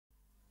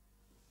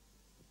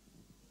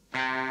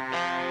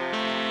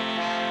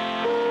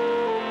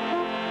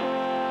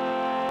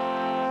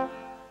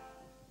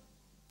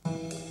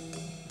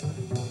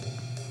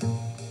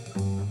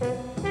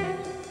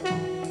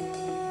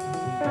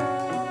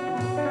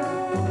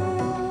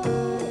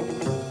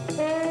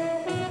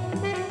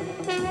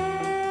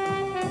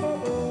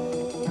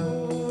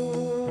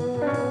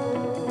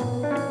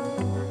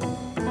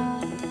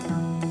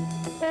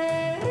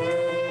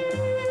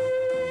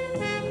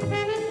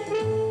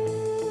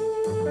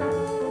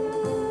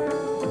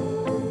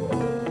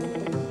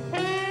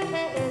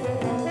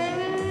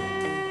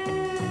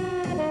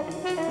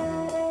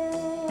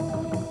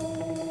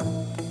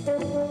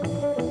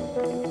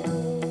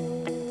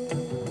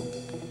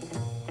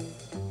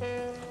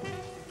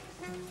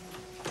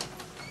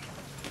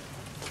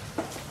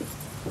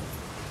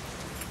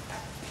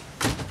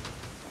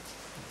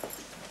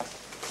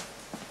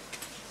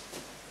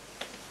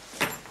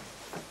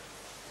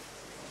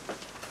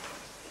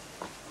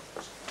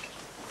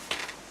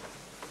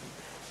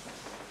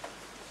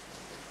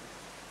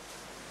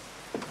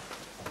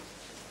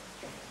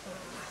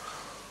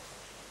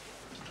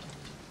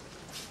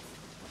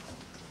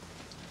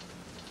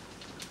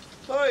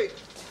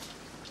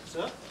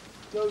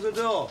Close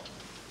the door.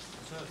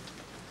 Sir.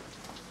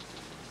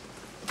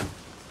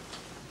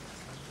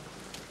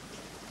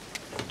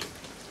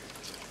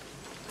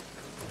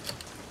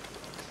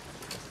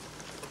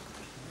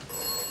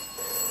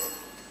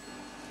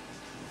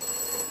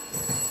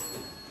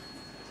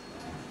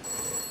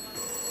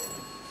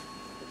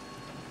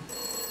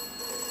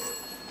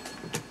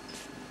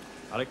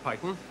 Alec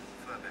Python.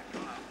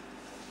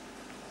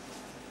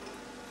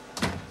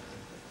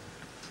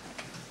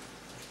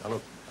 Now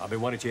look, I've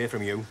been wanting to hear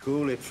from you.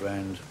 Cool it,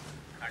 friend.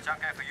 It's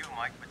okay for you,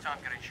 Mike, but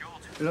time's getting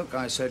short. Look,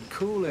 I said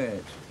cool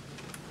it.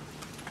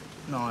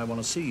 No, I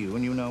want to see you,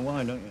 and you know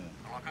why, don't you?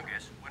 Well, I can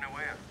guess. When and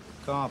where?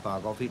 Car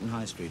park off Eaton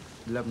High Street,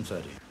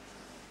 11:30.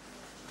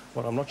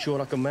 Well, I'm not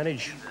sure I can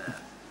manage.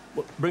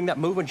 Well, bring that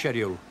moving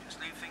schedule. Just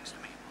leave things to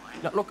me,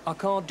 Mike. Now, look, I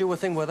can't do a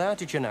thing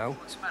without it, you know.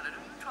 What's the matter?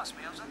 Don't you trust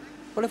me or something?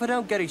 Well, if I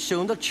don't get it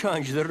soon, they'll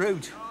change the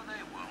route. No,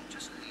 they won't.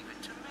 Just leave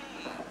it to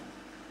me.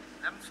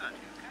 11:30,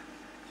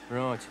 okay?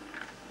 Right.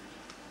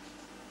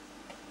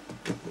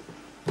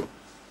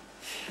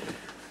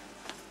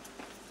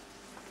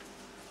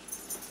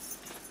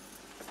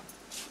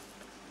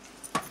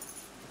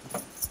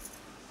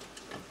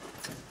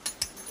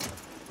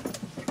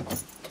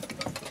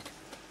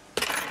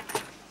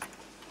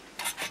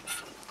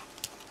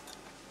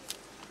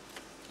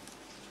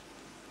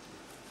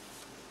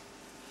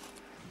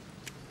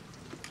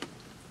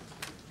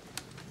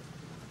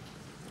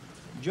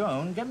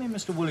 Joan, get me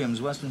Mr.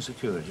 Williams, Western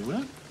Security, will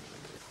you?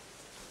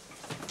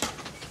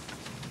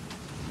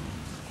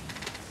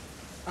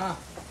 Ah,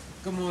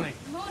 good morning.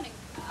 Good morning.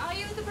 Are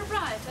you the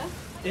proprietor?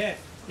 Yeah,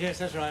 yes,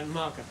 that's right,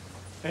 Marker.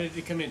 Did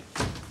you come in?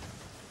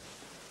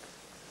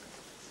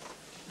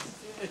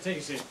 Take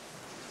a seat.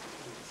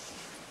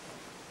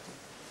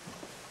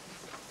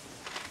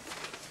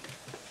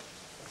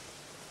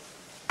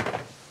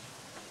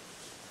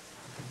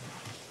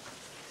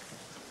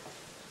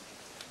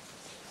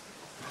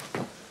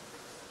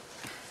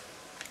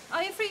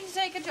 Are you free to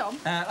take a job?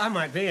 I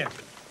might be, yeah.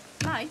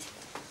 Might.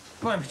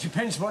 Well, it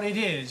depends what it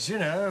is, you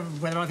know,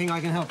 whether I think I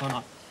can help or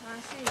not. I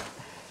see.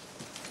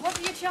 What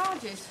are your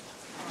charges?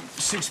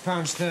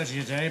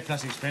 £6.30 a day,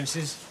 plus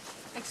expenses.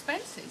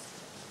 Expenses?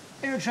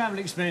 You know, travel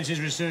expenses,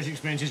 research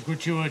expenses,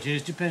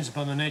 gratuities, depends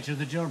upon the nature of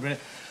the job, really.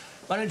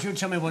 Why don't you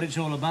tell me what it's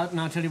all about, and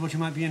I'll tell you what you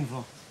might be in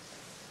for.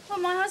 Well,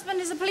 my husband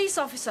is a police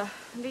officer,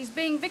 and he's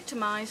being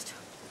victimised.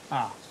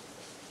 Ah,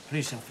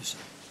 police officer.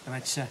 Oh,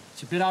 it's a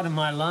bit out of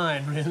my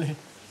line, really.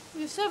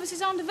 Your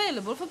services aren't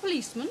available for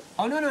policemen?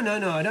 Oh, no,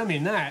 I don't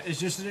mean that. It's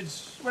just that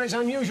it's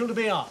unusual to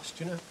be asked,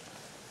 you know.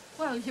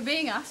 Well, you're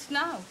being asked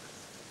now.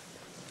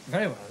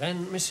 Very well,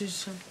 then,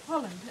 Mrs.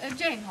 Holland.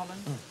 Jane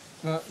Holland.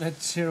 Well,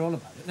 let's hear all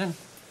about it, then.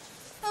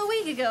 A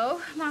week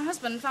ago, my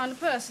husband found a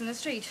purse in the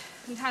street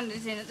and handed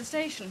it in at the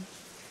station.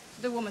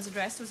 The woman's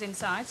address was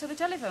inside, so they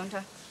telephoned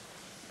her.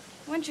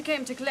 When she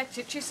came to collect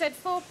it, she said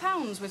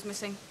 £4 was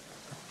missing.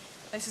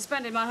 They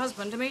suspended my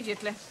husband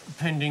immediately.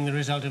 Pending the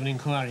result of an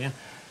inquiry, eh?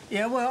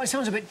 Yeah, well, it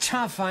sounds a bit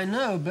tough, I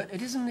know, but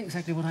it isn't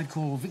exactly what I'd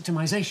call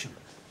victimisation.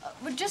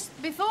 But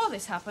just before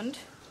this happened,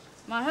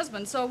 my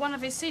husband saw one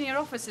of his senior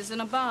officers in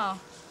a bar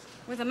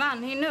with a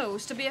man he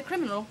knows to be a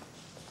criminal.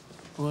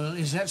 Well,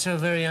 is that so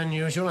very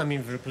unusual? I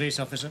mean, for a police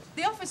officer?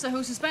 The officer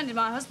who suspended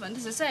my husband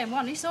is the same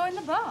one he saw in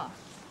the bar.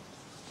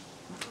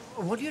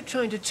 What are you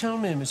trying to tell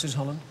me, Mrs.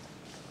 Holland?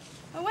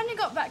 And when he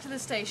got back to the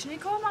station, he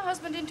called my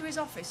husband into his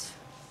office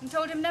and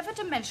told him never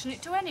to mention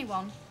it to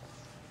anyone.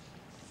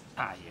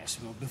 Ah, yes,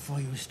 well,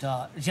 before you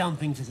start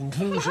jumping to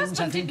conclusions, Your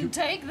husband I think didn't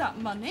take that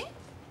money.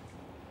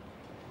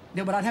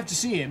 No, but I'd have to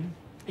see him.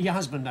 Your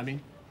husband, I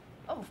mean.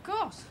 Oh, of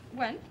course.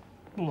 When?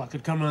 Well, I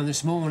could come round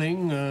this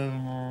morning,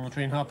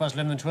 between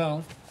 11:30 and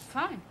 12.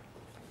 Fine.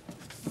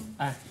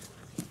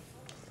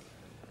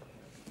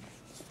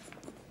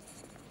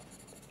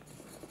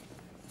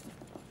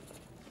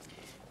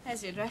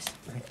 There's the address.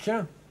 Thank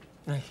you.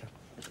 Thank you.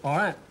 All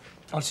right.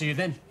 I'll see you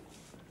then.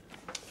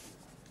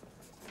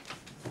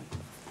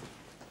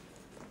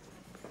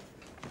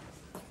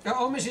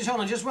 Oh, Mrs.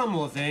 Holland, just one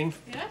more thing.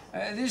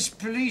 Yes? This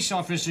police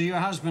officer your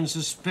husband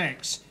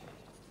suspects,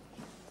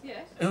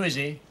 Yes. who is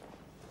he?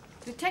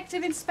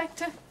 Detective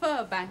Inspector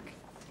Furbank.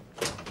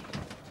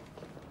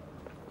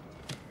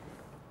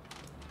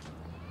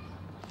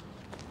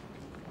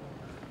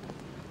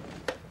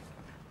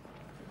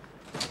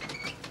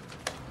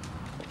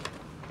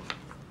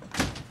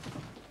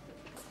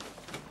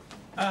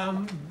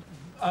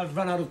 I've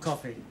run out of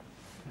coffee.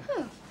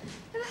 Oh,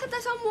 ever had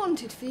that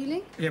unwanted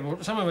feeling? Yeah,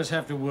 well, some of us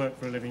have to work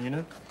for a living, you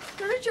know.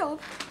 For a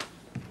job?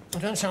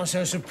 Well, don't sound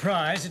so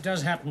surprised. It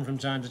does happen from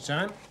time to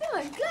time. No,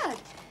 I'm glad.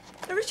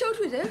 A rich old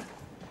widow?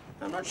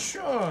 I'm not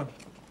sure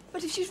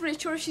But if she's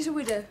rich or if she's a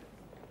widow?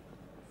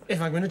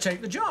 if I'm going to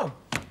take the job.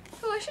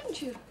 Oh, why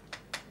shouldn't you?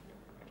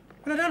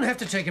 Well, I don't have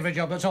to take every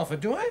job that's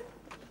offered, do I?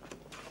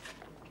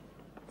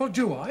 Well,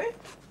 do I?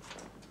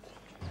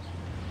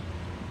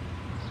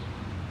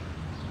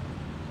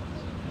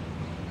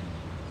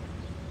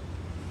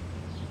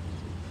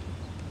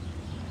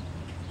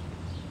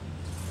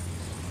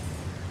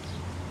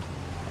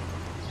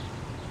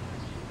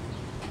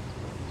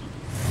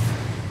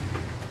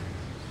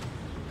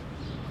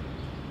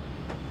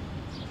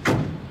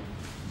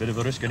 Bit of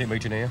a risk, isn't it,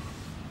 meeting here?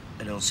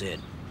 I don't see it.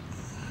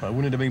 Well,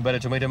 wouldn't it have been better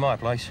to meet at my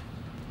place?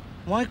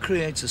 Why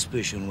create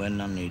suspicion when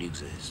none need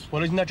exist?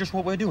 Well, isn't that just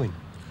what we're doing?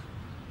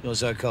 Your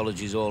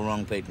psychology's all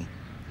wrong, Peyton.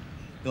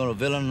 You're a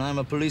villain, I'm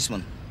a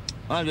policeman.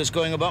 I'm just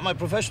going about my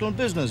professional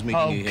business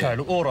meeting you here. Okay,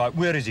 look, all right,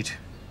 where is it?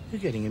 You're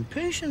getting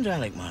impatient,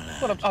 Alec, my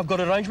lad. Well, I've got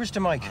arrangements to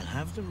make. I'll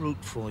have the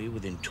route for you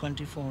within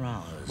 24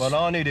 hours. Well,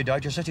 I need a day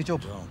to set it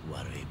up. Don't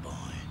worry, boy.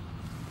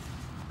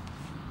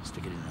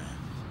 Stick it in there.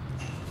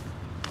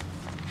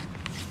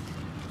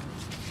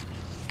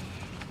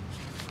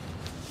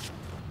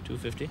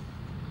 $250?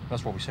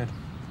 That's what we said.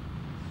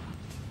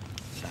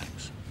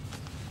 Thanks.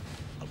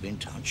 I'll be in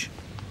touch.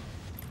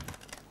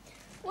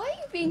 Why are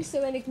you being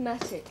so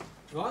enigmatic?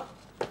 What?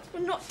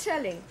 You're not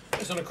telling.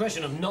 It's not a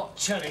question of not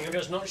telling. I'm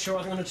just not sure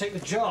I'm going to take the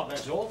job,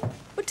 that's all.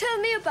 Well, tell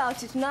me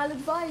about it and I'll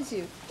advise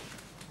you.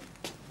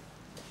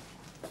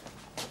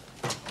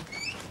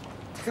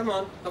 Come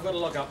on, I've got to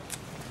lock up.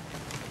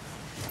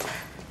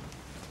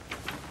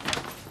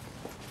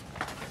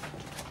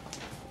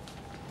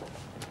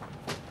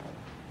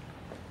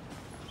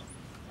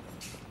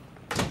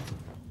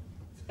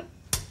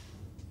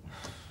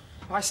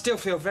 I still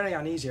feel very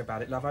uneasy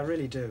about it, love. I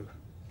really do.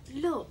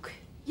 Look,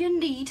 you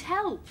need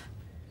help.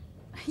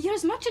 You're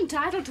as much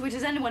entitled to it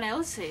as anyone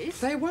else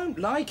is. They won't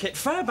like it.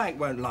 Furbank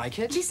won't like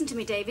it. Listen to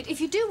me, David. If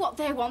you do what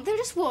they want, they'll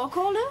just walk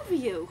all over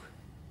you.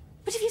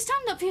 But if you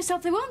stand up for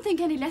yourself, they won't think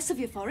any less of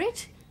you for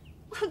it.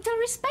 Well, they'll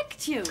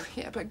respect you.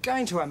 Yeah, but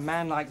going to a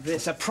man like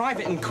this, a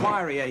private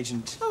inquiry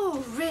agent...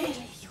 Oh,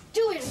 really? You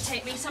do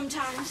irritate me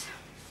sometimes.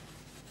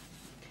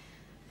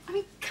 I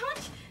mean,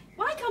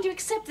 why can't you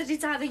accept that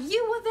it's either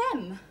you or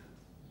them?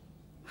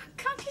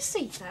 Can't you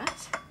see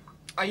that?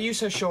 Are you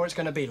so sure it's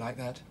going to be like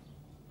that?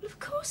 Well, of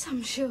course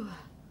I'm sure.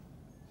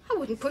 I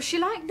wouldn't push you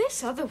like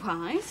this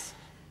otherwise.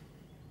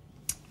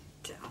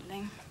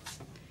 Darling,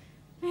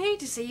 I hate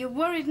to see you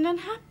worried and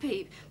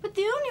unhappy, but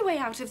the only way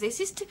out of this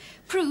is to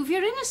prove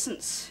your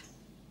innocence.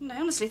 And I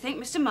honestly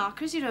think Mr.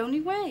 Marker is your only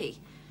way.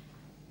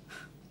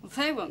 Well,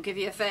 they won't give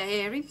you a fair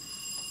hearing.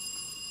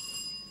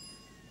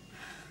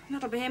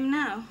 That'll be him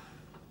now.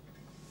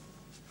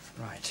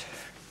 Right.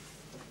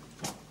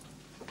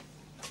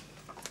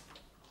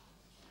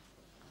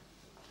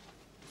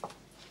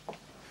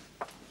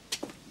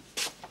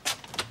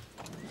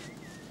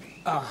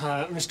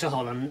 Mr.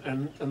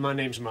 Holland, my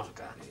name's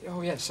Marker.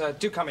 Oh, yes.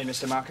 Do come in,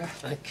 Mr. Marker.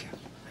 Thank you.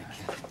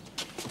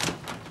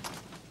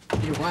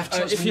 Thank you. Your wife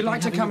tells me if you'd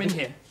like to having come a in bit-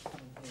 here.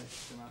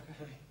 Mr.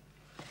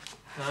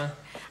 Marker.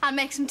 I'll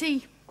make some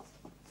tea.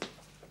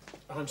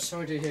 I'm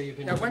sorry to hear you've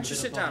been... Now, having why a don't you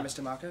bit sit of down, bother.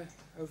 Mr. Marker?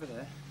 Over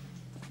there.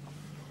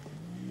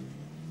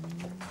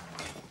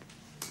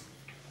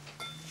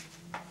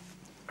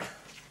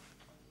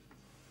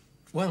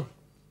 Well,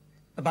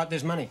 about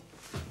this money.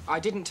 I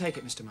didn't take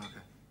it, Mr.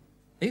 Marker.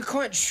 Are you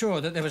quite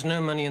sure that there was no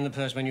money in the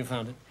purse when you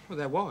found it? Well,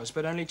 there was,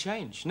 but only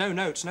change. No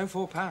notes, no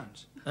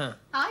 £4. Ah.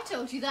 I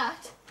told you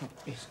that.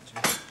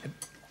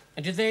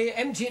 And did they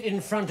empty it in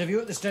front of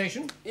you at the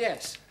station?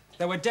 Yes.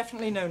 There were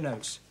definitely no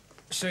notes.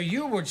 So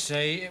you would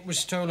say it was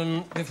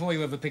stolen before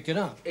you ever picked it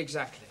up?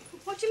 Exactly.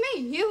 What do you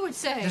mean? You would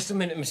say. Just a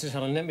minute, Mrs.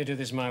 Helen. Let me do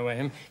this my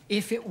way.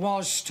 If it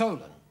was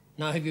stolen,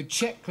 now have you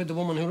checked with the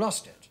woman who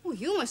lost it? Well,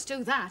 you must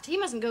do that. He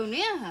mustn't go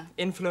near her.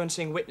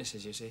 Influencing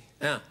witnesses, you see.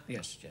 Ah,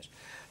 yes, yes.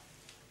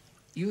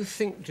 You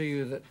think, do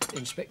you, that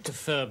Inspector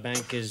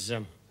Furbank is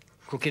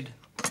crooked?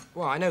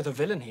 Well, I know the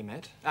villain he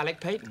met,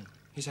 Alec Peyton.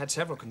 He's had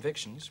several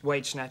convictions,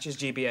 wage snatches,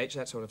 GBH,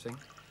 that sort of thing.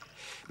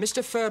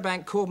 Mr.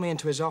 Furbank called me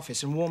into his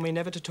office and warned me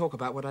never to talk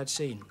about what I'd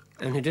seen.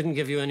 And he didn't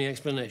give you any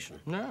explanation?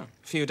 No.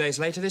 A few days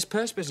later, this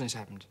purse business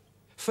happened.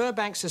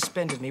 Furbank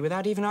suspended me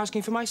without even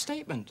asking for my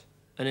statement.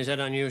 And is that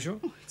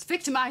unusual? It's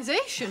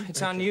victimization.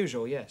 It's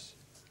unusual, yes.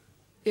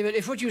 Yeah, but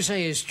if what you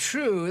say is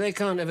true, they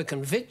can't ever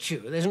convict you.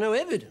 There's no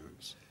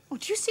evidence. Oh,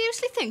 do you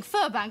seriously think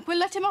Furbank will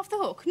let him off the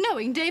hook,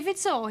 knowing David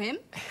saw him?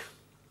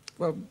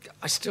 Well,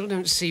 I still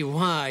don't see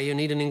why you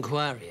need an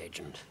inquiry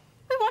agent.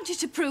 We want you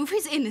to prove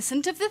he's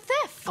innocent of the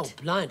theft. Oh,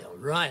 blind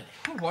O'Reilly.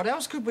 Well, what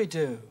else could we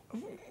do?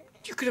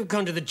 You could have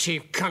gone to the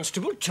chief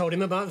constable, told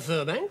him about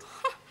Furbank.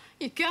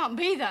 You can't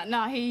be that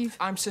naive.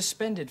 I'm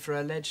suspended for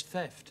alleged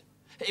theft.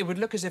 It would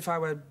look as if I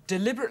were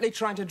deliberately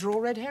trying to draw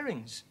red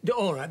herrings.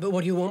 All right, but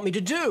what do you want me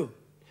to do?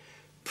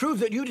 Prove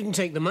that you didn't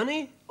take the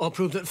money, or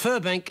prove that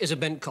Furbank is a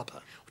bent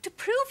copper? To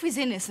prove his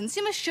innocence,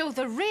 you must show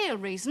the real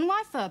reason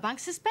why Furbank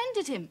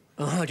suspended him.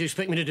 Oh, how do you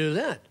expect me to do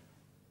that?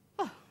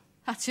 Well,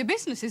 that's your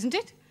business, isn't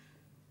it?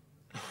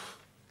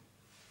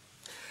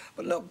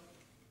 But look,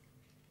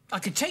 I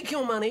could take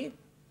your money,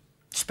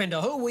 spend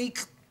a whole week,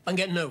 and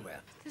get nowhere.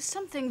 There's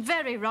something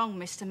very wrong,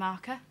 Mr.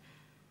 Marker.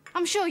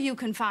 I'm sure you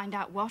can find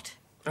out what.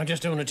 I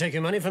just don't want to take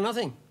your money for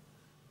nothing.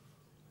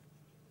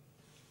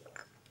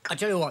 I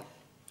tell you what,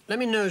 let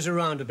me nose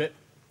around a bit.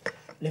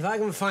 And if I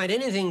can find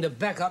anything to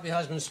back up your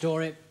husband's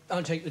story,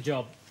 I'll take the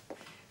job.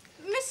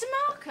 Mr.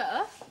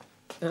 Marker?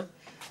 Huh?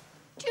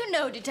 Do you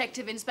know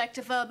Detective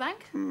Inspector Furbank?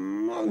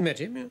 I've met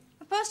him, yeah.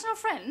 A personal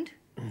friend?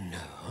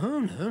 No,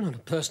 not a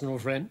personal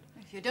friend.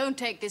 If you don't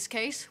take this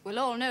case, we'll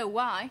all know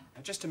why.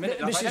 Just a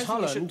minute, love. I don't Mrs. think you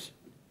Holland,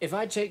 If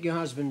I take your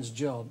husband's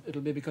job,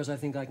 it'll be because I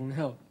think I can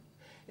help.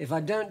 If I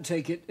don't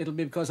take it, it'll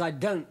be because I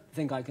don't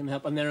think I can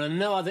help, and there are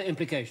no other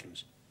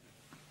implications.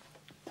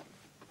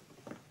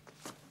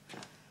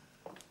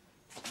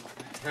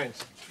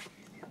 Thanks.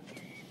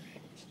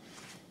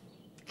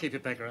 Keep your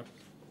pecker up.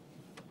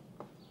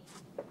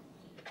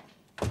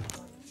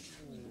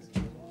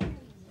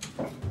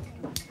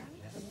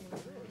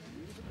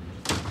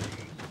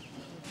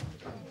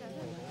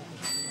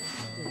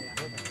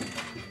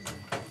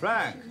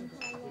 Frank,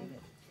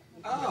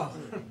 Oh.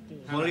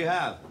 what do you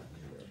have?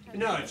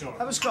 No, it's all right.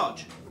 Have a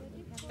scotch.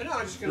 No,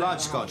 I'm just gonna... Large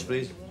scotch,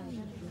 please.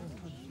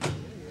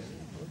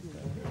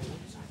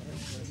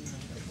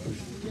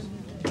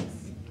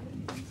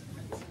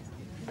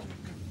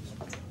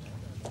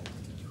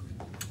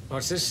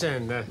 What's this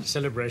then?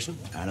 Celebration?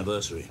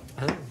 Anniversary.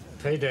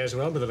 Payday as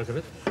well, by the look of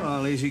it.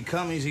 Well, easy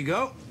come, easy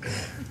go.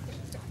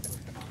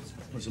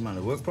 What's the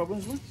matter? Work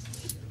problems, man?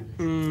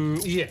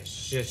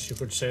 Yes, you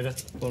could say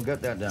that. Well,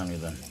 get that down here,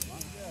 then.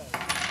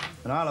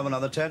 And I'll have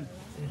another 10.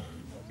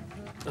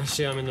 I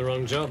see I'm in the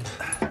wrong job.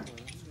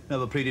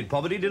 Never pleaded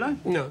poverty, did I?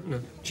 No.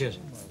 Cheers.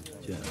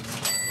 Cheers.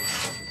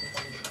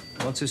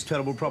 What's this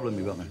terrible problem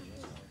you got, man?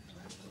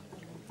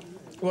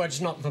 Well, it's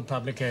not for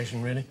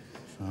publication, really.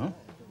 Oh?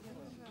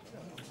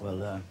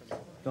 Well,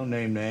 don't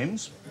name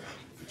names.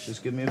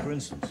 Just give me a for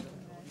instance.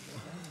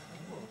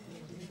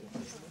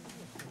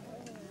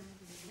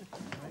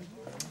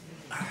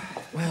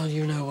 Well,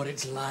 you know what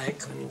it's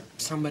like when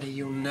somebody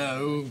you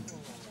know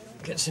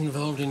gets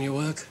involved in your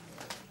work.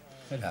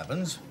 It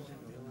happens.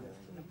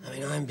 I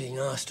mean, I'm being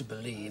asked to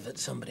believe that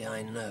somebody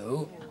I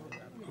know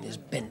is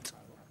bent.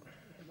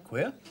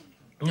 Queer?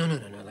 No,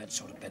 that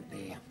sort of bent.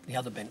 The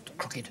other bent,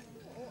 crooked.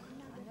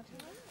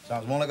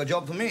 Sounds more like a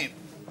job for me.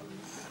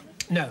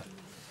 No,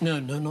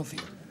 not for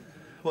you.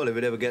 Well, if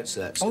it ever gets to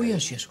that stage. Oh,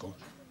 yes, go on.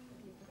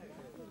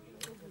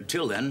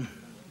 Till then,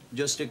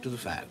 just stick to the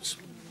facts.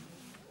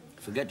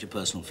 Forget your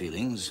personal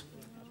feelings.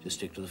 Just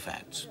stick to the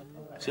facts.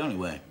 It's the only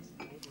way.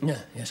 No,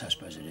 yes, I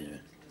suppose it is.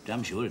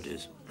 Damn sure it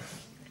is.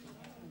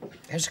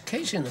 There's a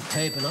case in the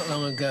paper not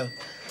long ago.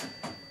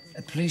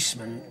 A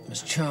policeman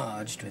was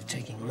charged with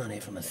taking money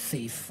from a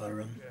thief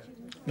for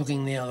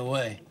looking the other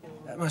way.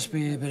 That must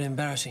be a bit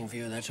embarrassing for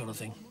you, that sort of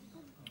thing.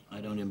 I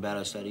don't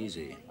embarrass that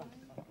easy.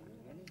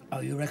 Oh,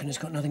 you reckon it's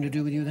got nothing to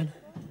do with you, then?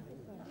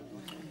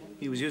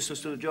 He was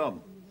useless to the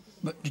job.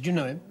 But did you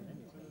know him?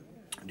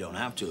 Don't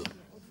have to.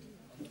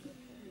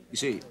 You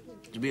see,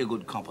 to be a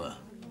good copper,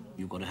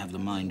 you've got to have the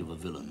mind of a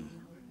villain.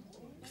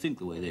 Think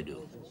the way they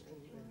do.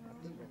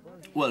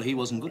 Well, he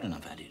wasn't good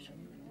enough at it.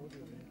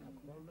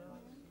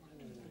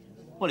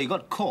 Well, he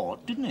got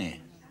caught, didn't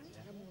he?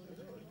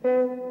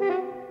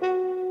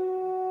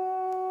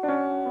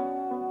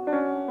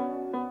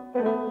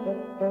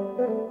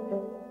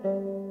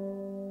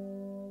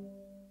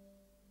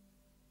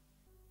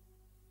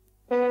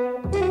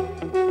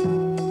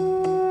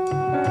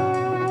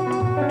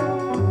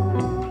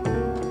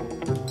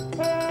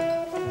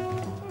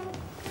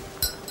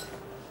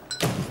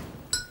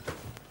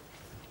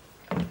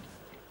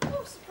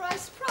 Oh,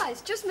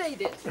 surprise. Just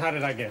made it. How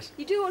did I guess?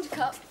 You do want a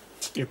cup?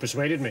 You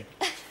persuaded me.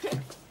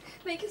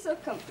 Make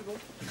yourself comfortable.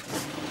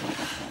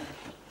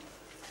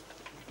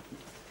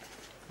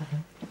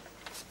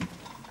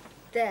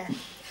 There.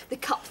 The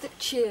cup that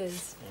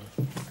cheers.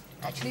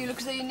 Actually, you look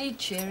as though you need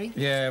cheering.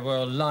 Yeah,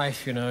 well,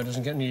 life, you know,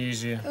 doesn't get any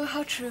easier. Oh,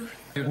 how true.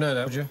 You'd know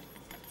that, would you?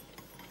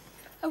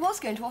 I was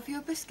going to offer you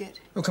a biscuit.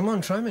 Oh, come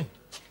on, try me.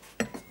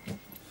 Did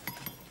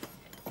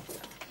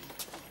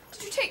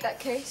you take that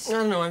case? I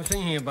don't know, I'm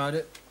thinking about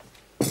it.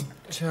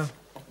 So...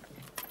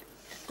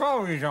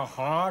 Oh, these are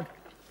hard.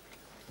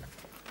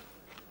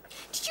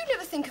 Did you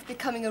never think of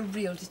becoming a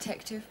real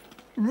detective?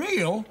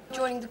 Real?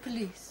 Joining the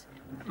police?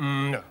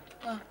 No.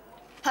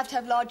 Have to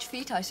have large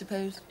feet, I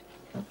suppose.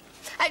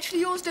 Actually,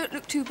 yours don't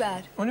look too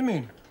bad. What do you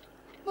mean?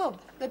 Well,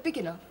 they're big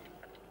enough.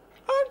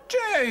 How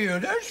dare you?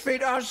 Those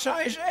feet are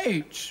size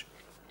 8s.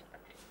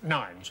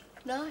 9s.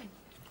 9.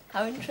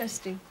 How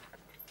interesting.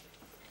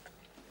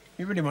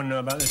 You really want to know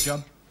about this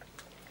job?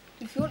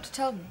 If you want to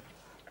tell me.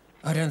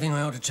 I don't think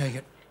I ought to take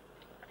it.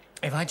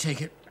 If I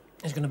take it,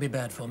 it's going to be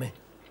bad for me.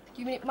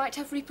 You mean it might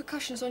have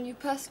repercussions on you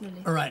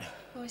personally? All right.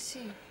 Oh, I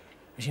see.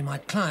 You see, my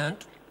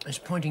client is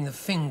pointing the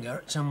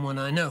finger at someone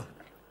I know.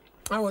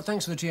 Oh, well,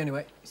 thanks for the tea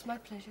anyway. It's my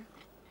pleasure.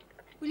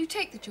 Will you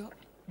take the job?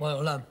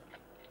 Well,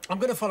 I'm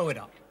going to follow it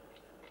up.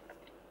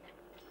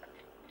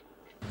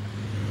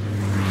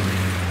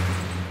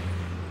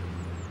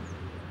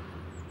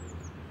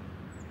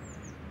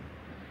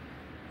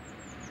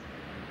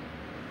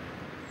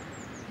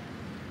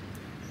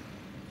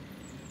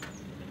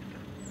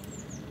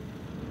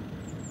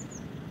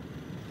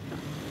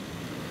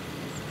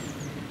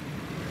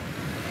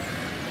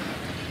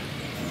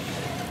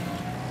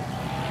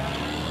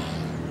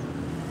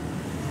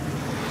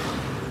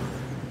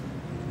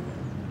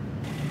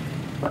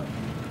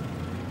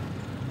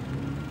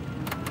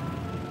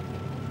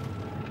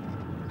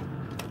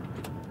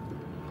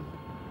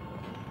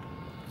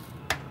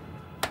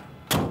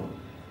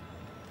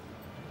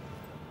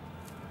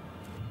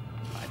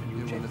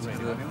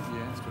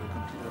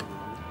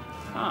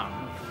 Ah.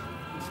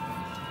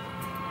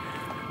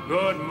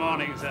 Good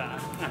morning, sir.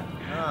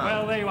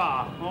 Well, there you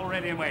are, all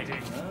ready and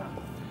waiting.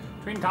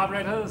 Twin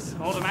carburetors,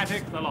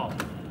 automatic, the lot.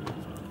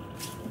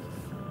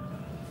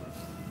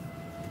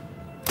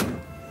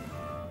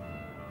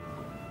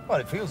 Well,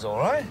 it feels all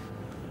right.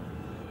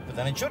 But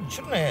then it shouldn't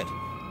it?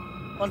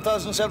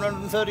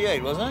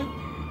 1,738, wasn't it?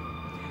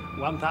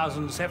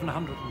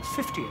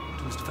 1,758,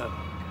 Mr. Furbank.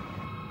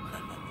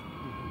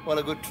 Well,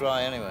 a good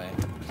try, anyway.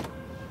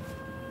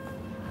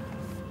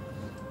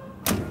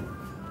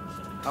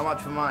 How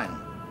much for mine?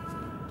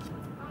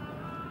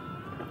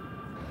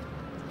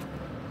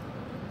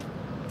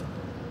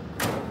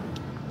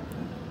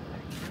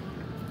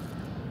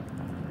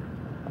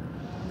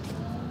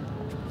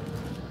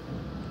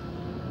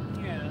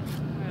 Yeah,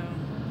 well,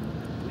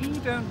 we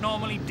don't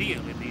normally deal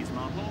in these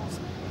models.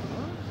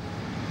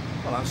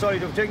 Well, I'm sorry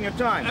to have taken your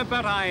time.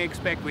 But I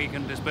expect we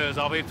can dispose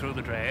of it through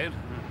the trade.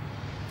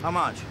 How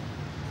much?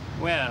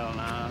 Well,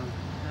 now,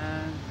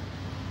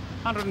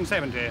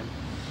 170.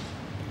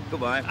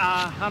 Goodbye.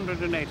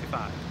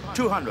 185.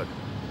 200.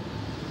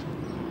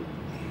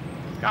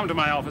 Come to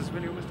my office,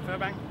 will you, Mr.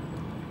 Furbank?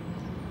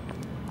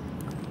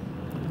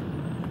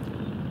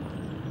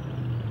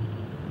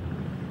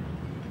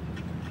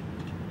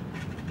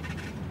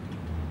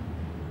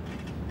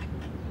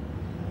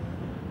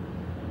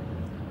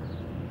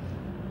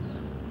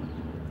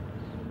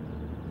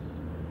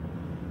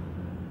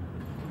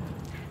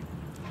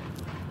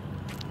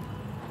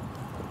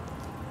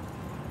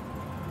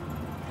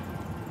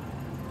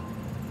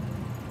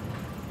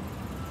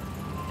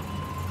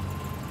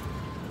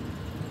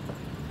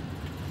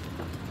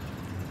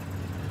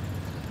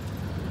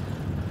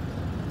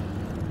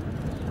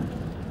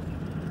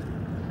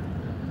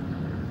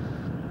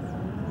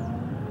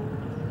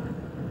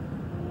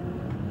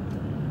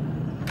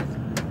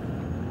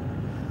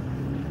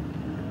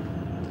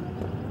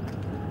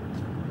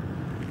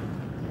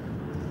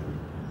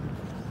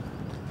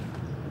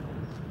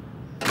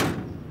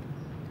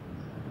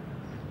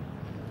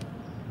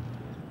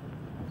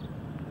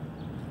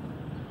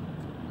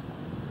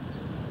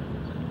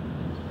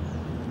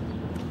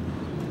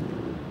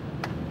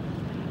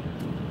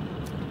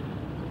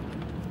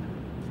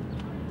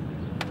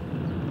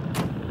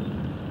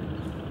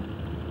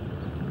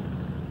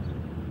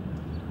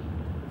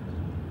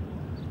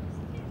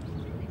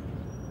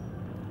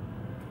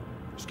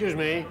 Excuse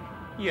me.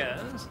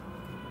 Yes.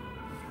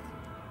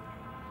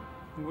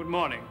 Good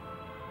morning.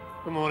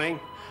 Good morning.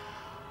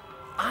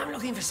 I'm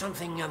looking for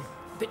something a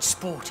bit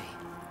sporty.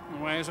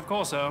 Well, yes, of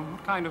course, sir.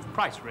 What kind of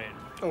price range?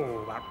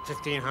 Oh, about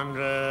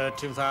 1,500,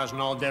 2,000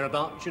 odd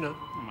thereabouts, you know.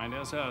 My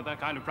dear sir, at that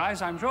kind of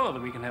price, I'm sure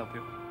that we can help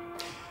you.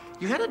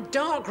 You had a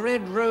dark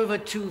red Rover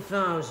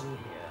 2000 here.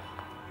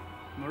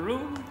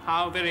 Maroon?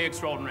 How very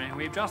extraordinary.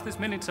 We've just this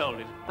minute sold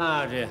it.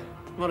 Oh, dear.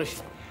 What a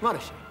shame. What a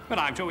shame. But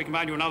I'm sure we can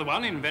find you another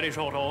one in very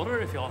short order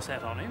if you're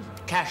set on it.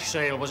 Cash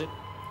sale, was it?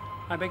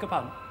 I beg your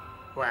pardon?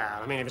 Well,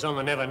 I mean, if it's on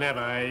the never,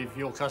 never, if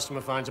your customer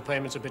finds the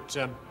payment's a bit,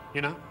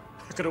 you know,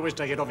 I could always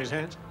take it off his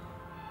hands.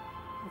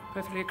 A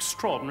perfectly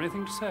extraordinary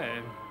thing to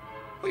say.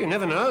 Well, you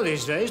never know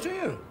these days, do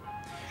you?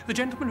 The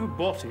gentleman who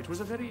bought it was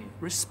a very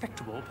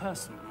respectable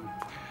person.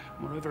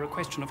 Moreover, a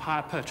question of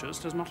hire purchase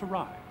does not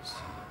arise.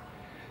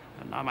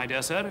 And now, my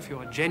dear sir, if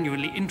you're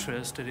genuinely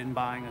interested in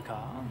buying a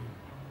car...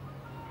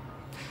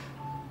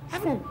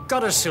 Haven't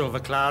got a silver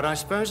cloud, I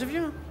suppose, have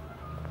you?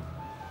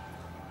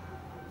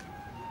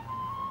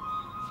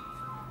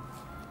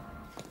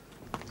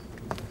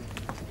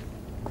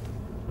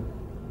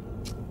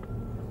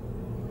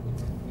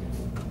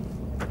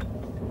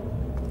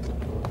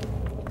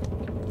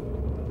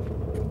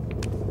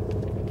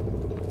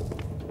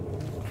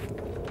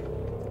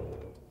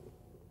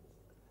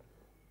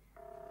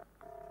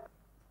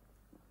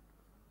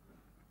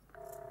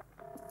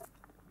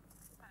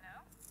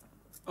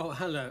 Oh,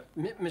 hello.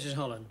 Mrs.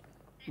 Holland.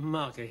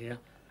 Marker here.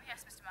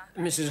 Yes, Mr.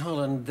 Marker. Mrs.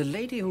 Holland, the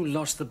lady who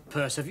lost the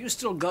purse, have you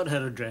still got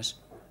her address?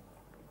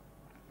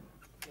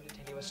 I'm going to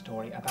tell you a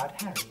story about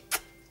Harry,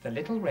 the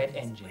little red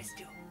engine.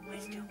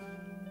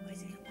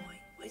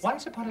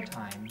 Once upon a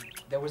time,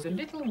 there was a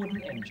little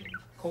wooden engine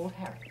called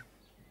Harry.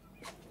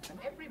 And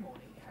every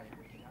morning, Harry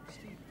would get up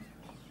steam.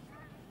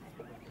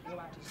 He would blow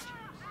out his cheeks.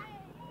 He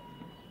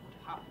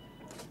would huff.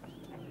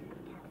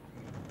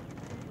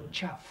 He would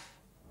chuff.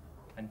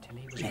 Until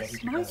he was ready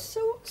to go. My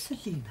soul,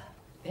 Selina.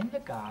 Then the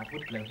guard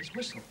would blow his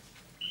whistle,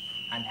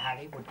 and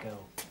Harry would go.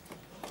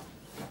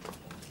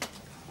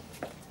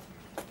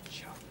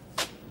 Chuff.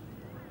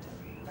 Until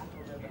he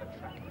rattled over the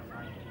track in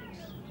 5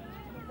 minutes.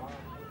 The wild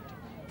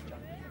wood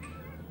jumped.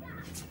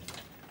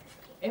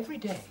 Every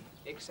day,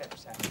 except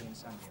Saturday and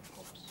Sunday, of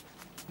course.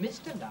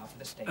 Mr. Love,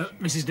 the station.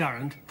 Mrs.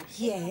 Durrant?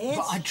 Yes?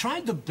 But I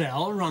tried the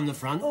bell round the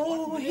front.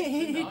 Oh,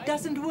 it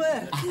doesn't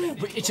work.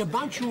 But it's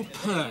about your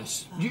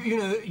purse. You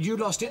know, you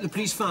lost it, the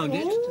police found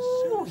it.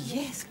 Oh,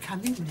 yes,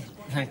 come in then.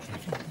 Thank you.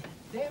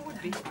 There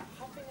would be a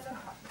huffing and a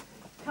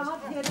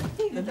puffing. Can't hear a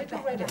thing The at the little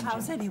back red of the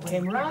house engine anyway.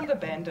 came round the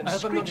bend and I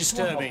hope I'm not screeched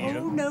to a disturbing halt.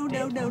 you.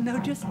 Oh, no,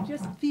 just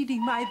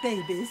feeding my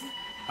babies.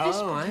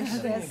 Oh, I see.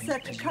 There's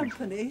such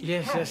company.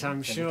 Yes,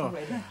 I'm sure.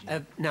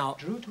 Now,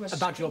 Drew to a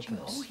about your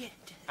screeching purse. halt,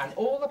 and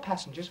all the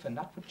passengers for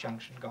Nutwood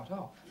Junction got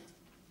off.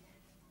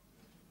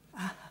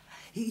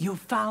 You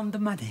found the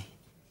money.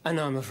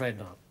 No, I'm afraid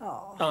not.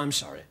 Oh. I'm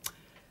sorry.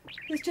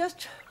 It's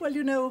just, well,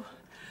 you know,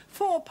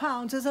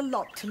 £4 is a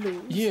lot to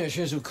lose.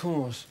 Yes, of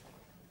course.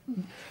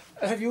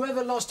 Have you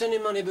ever lost any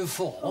money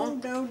before? Oh,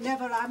 no,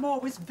 never. I'm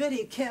always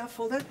very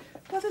careful.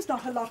 Well, there's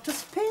not a lot to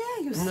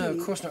spare, you see. No,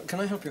 of course not. Can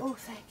I help you? Oh,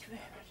 thank you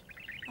very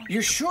much.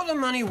 You're sure the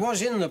money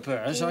was in the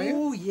purse, are you?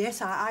 Oh,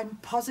 yes, I'm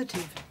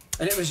positive.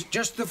 And it was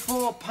just the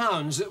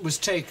 £4 that was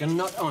taken,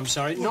 not... Oh, I'm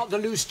sorry, not the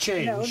loose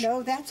change.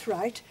 No, that's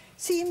right.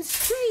 Seems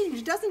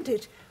strange, doesn't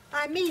it?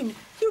 I mean,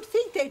 you'd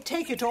think they'd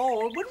take it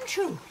all, wouldn't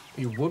you?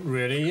 You would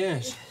really,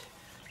 yes.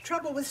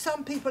 Trouble with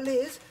some people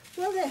is,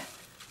 well, they're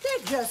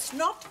just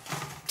not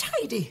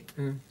tidy.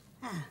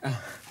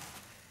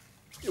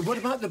 What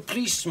about the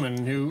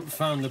policeman who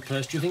found the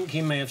purse? Do you think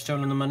he may have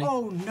stolen the money?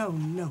 Oh, no,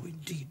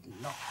 indeed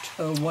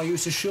not. Why are you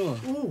so sure?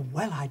 Oh,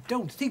 well, I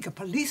don't think a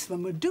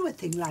policeman would do a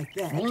thing like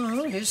that.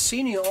 Well, his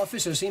senior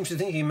officer seems to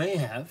think he may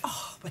have.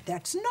 Oh, but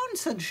that's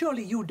nonsense.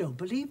 Surely you don't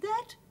believe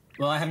that?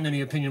 Well, I haven't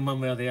any opinion one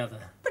way or the other.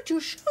 But you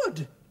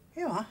should.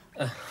 Here you are.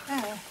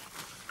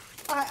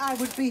 I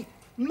would be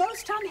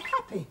most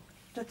unhappy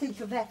to think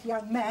of that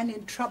young man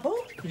in trouble.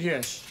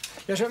 Yes.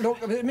 Yes, look,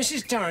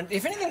 Mrs. Tarrant,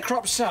 if anything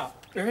crops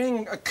up, if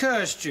anything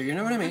occurs to you, you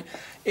know what I mean?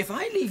 If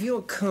I leave you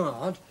a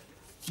card,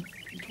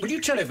 would you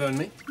telephone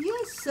me?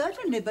 Yes,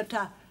 certainly, but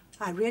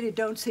I really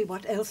don't see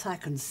what else I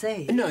can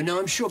say. No,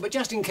 I'm sure, but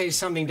just in case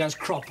something does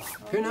crop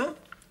up, you know?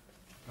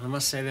 I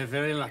must say they're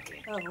very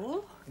lucky.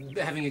 Oh?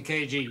 Having a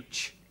cage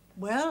each.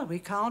 Well, we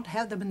can't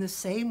have them in the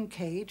same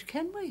cage,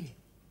 can we?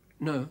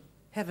 No.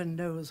 Heaven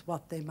knows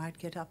what they might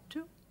get up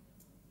to.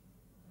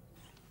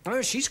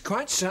 Oh, she's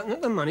quite certain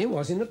that the money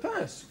was in the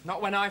purse.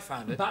 Not when I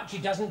found it. But she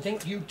doesn't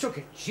think you took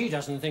it. She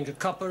doesn't think a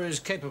copper is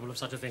capable of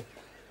such a thing.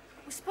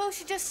 Well, suppose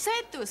she just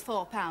said there was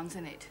 £4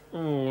 in it.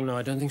 Oh, no,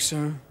 I don't think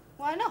so.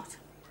 Why not?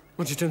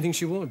 I just don't think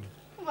she would.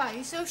 Why are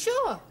you so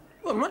sure?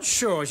 Well, I'm not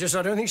sure. It's just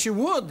I don't think she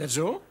would, that's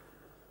all.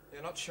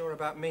 You're not sure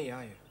about me,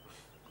 are you?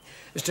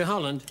 Mr.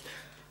 Holland,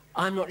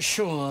 I'm not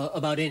sure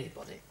about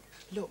anybody.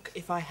 Look,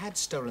 if I had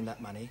stolen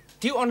that money,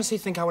 do you honestly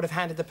think I would have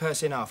handed the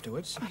purse in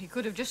afterwards? He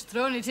could have just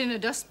thrown it in a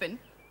dustbin,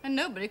 and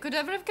nobody could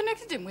ever have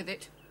connected him with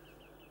it.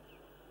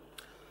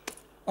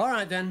 All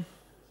right, then.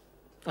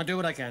 I'll do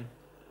what I can.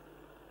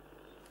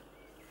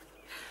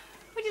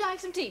 Would you like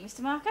some tea,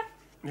 Mr. Marker?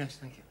 Yes,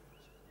 thank you.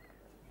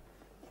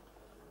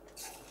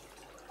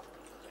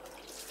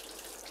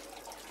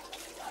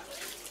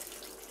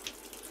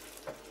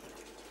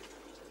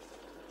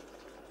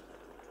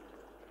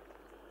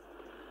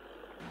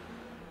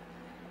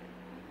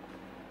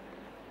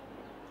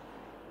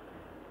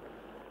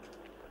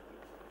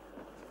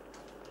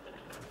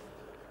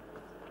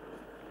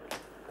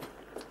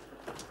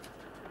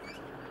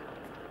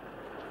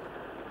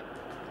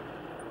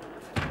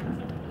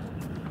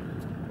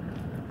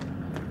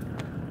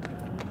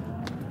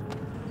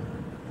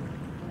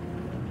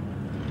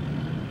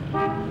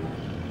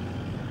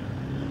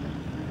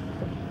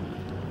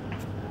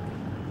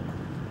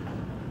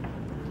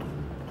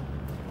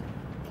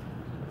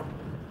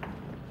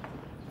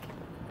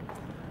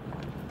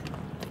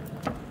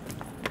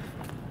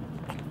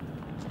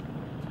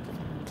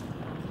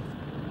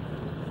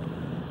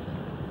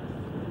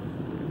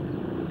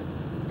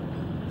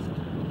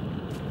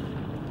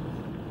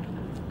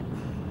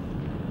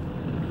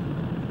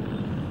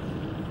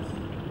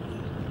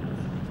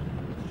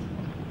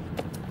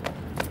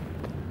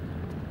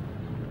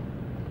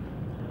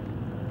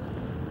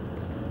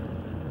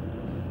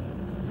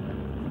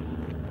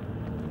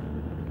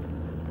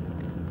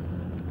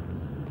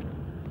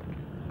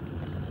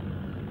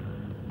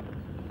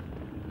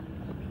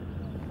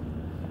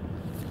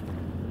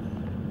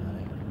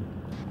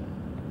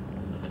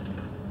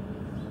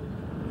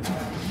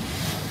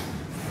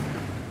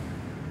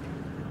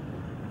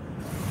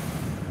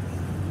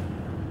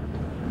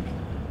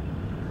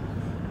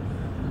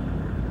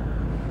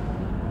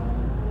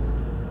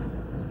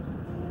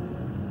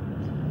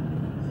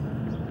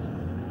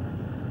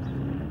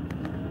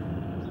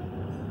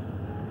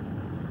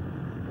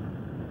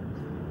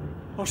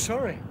 Oh,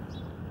 sorry.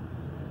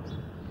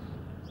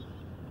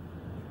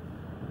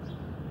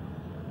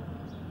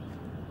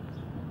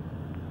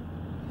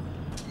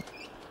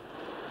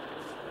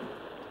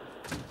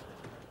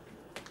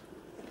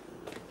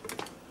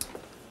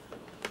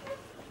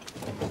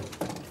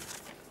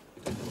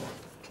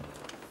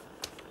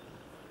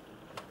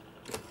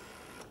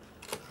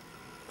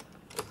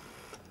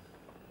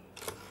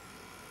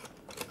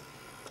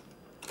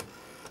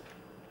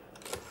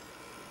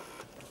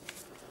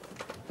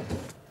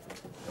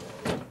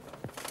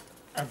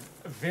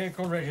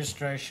 Vehicle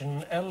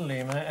registration, L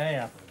Lima, A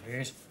Apple,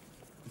 please.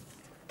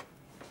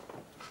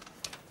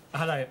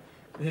 Hello.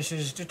 This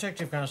is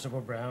Detective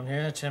Constable Brown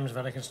here, Thames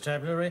Valley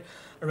Constabulary.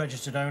 A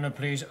registered owner,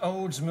 please.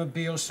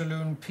 Oldsmobile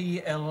Saloon,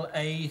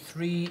 PLA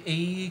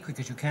 3E. Quick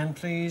as you can,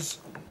 please.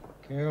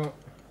 Thank you.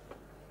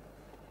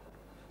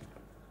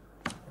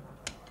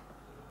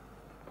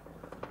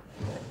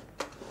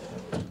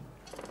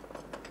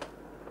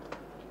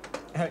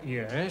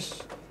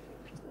 Yes.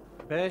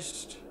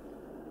 Best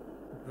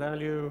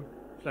value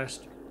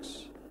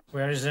plastics.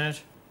 Where is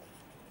that?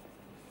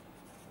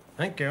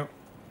 Thank you.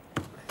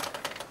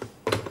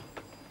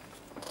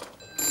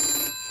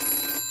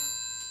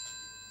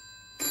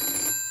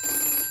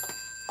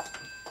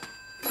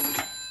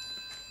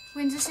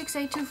 Windsor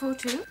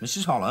 68242?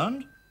 Mrs.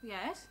 Holland?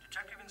 Yes?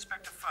 Detective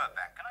Inspector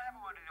Furbank, can I have a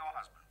word with your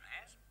husband,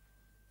 please?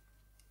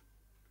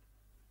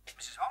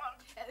 Mrs.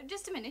 Holland?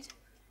 Just a minute.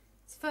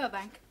 It's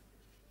Furbank.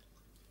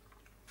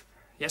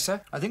 Yes,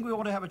 sir? I think we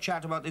ought to have a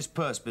chat about this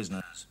purse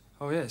business.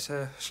 Oh, yes.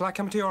 Shall I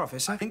come to your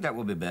office, sir? I think that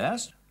would be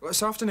best. Well,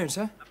 this afternoon,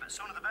 sir? The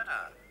sooner the better.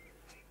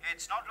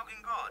 It's not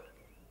looking good.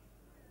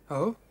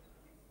 Oh?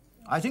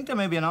 I think there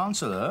may be an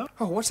answer, though.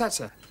 Oh, what's that,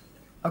 sir?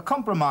 A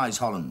compromise,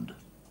 Holland.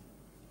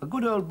 A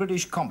good old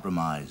British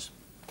compromise.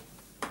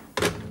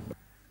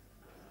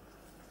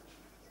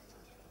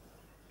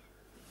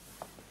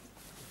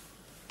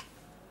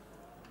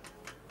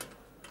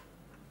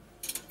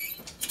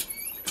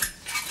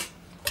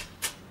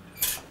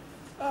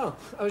 Oh,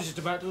 I was just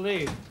about to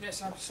leave.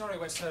 Yes, I'm sorry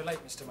we're so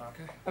late, Mr.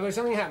 Marker. Oh, has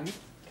something happened?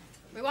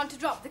 We want to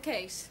drop the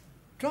case.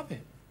 Drop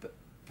it. But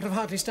I've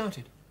hardly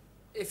started.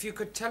 If you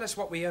could tell us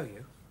what we owe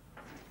you.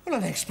 Well,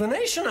 an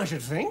explanation, I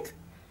should think.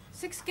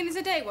 6 guineas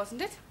a day,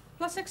 wasn't it?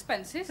 Plus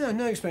expenses. No,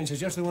 no expenses,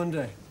 just the one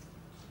day.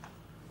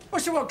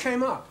 Well, so what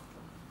came up?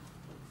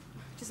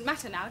 Doesn't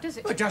matter now, does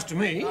it? Well, just to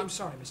me. I'm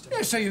sorry, Mr.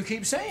 Yeah, so you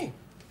keep saying.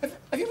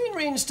 Have you been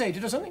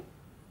reinstated or something?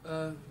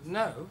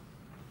 No.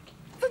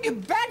 Look, you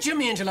badger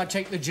me until I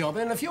take the job,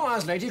 and a few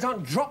hours later you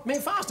can't drop me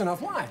fast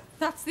enough. Why?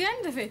 That's the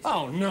end of it.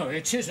 Oh, no,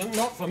 it isn't.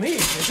 Not for me,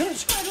 it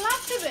isn't. It'll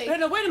have to be.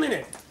 No, wait a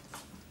minute.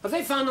 Have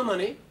they found the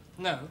money?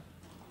 No.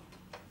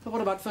 But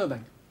what about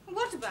Furbank?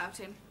 What about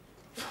him?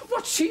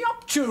 What's he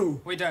up to?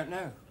 We don't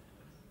know.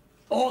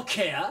 Or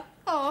care?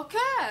 Or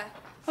care.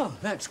 Oh,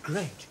 that's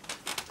great.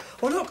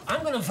 Well, look,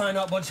 I'm going to find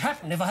out what's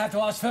happened if I have to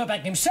ask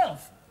Furbank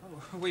himself.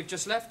 Oh, we've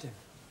just left him.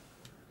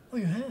 Oh,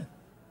 you have?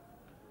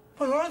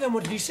 Well, all right, then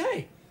what did he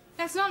say?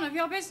 That's none of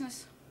your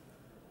business.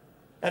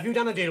 Have you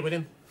done a deal with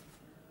him?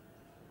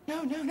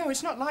 No,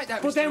 it's not like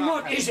that, But Mr. then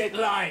Marker. what is it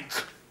like?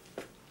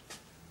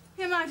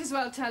 You might as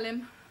well tell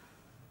him.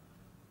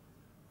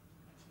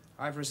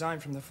 I've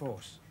resigned from the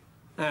force.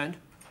 And?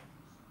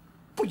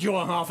 But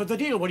you're half of the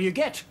deal. What do you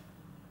get?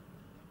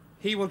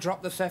 He will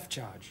drop the theft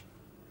charge.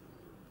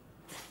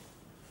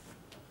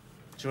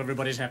 So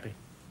everybody's happy?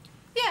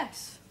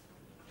 Yes.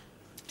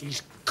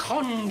 He's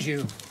conned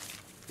you.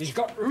 He's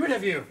got rid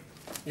of you.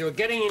 You were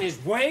getting in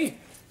his way,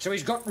 so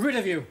he's got rid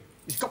of you.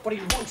 He's got what he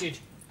wanted.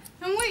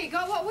 And we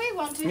got what we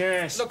wanted.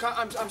 Yes. Look,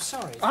 I'm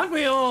sorry. Aren't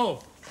we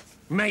all,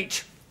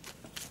 mate?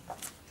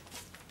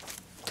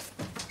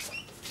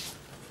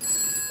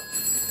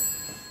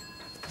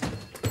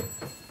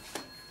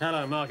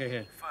 Hello, Marker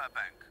here.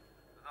 Furbank.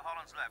 The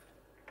Hollands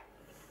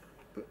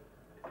left.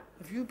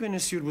 Have you been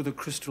issued with a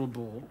crystal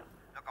ball?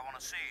 Look, I want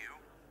to see you.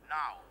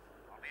 Now.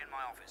 I'll be in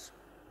my office.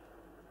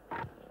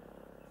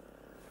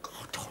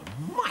 God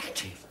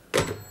almighty!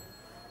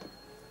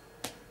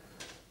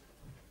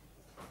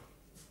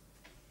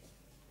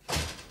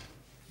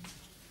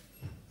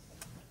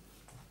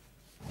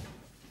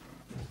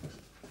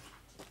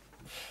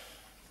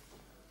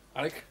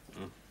 Alec,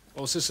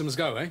 all systems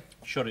go, eh?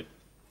 Shut it.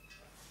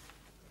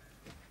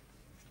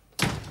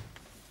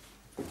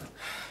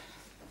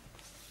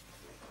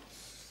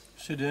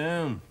 Sit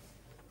down.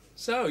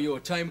 So, your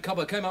tame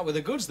cubber came up with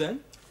the goods,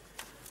 then?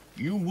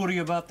 You worry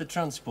about the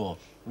transport.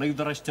 Leave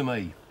the rest to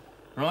me.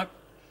 Right?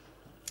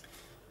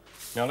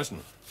 Now,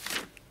 listen.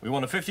 We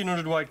want a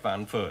 1,500 weight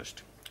van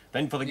first.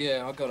 Then for the...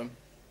 Yeah, I got him.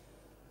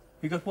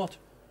 You got what?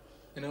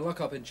 In a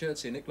lock-up in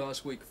Chertsey, Nick,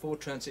 last week. 4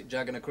 Transit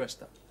Jag and a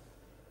Cresta.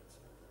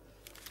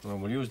 Well,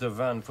 we'll use the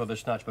van for the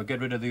snatch, but get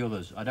rid of the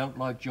others. I don't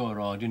like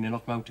joyriding in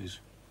hot motors.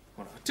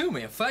 Well, do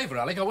me a favour,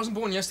 Alec. I wasn't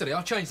born yesterday.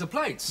 I'll change the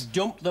plates.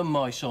 Dump them,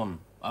 my son.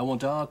 I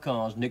want our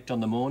cars nicked on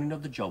the morning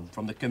of the job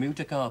from the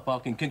commuter car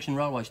park in Kingston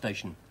Railway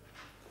Station.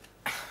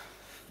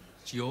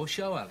 It's your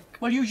show, Alec.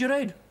 Well, use your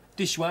head.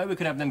 This way we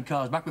can have them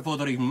cars back before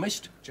they're even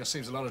missed. Just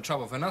seems a lot of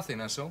trouble for nothing,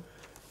 that's all.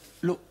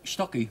 Look,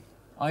 Stocky,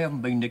 I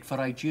haven't been nicked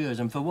for 8 years,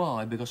 and for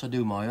why? Because I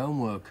do my own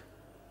work.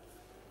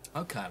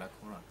 OK, Alec,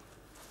 all right.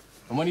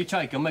 And when you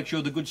take them, make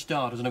sure they're good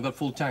starters and I've got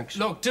full tanks.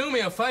 Look, do me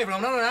a favour.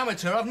 I'm not an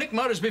amateur. I've nicked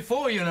motors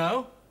before, you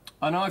know.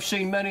 And I've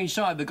seen men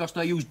inside because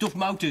they use duff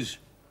motors.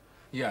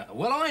 Yeah,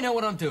 well, I know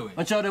what I'm doing.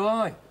 And so do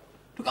I.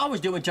 Look, I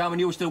was doing time when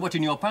you were still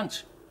wetting your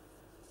pants.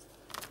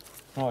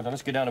 All right, then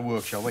let's get down to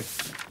work, shall we?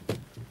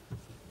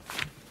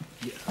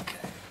 Yeah, OK.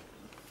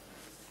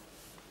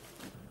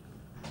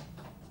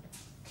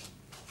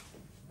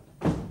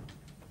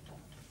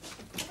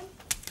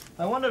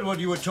 I wondered what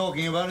you were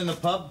talking about in the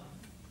pub.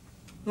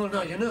 Well,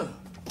 now you know.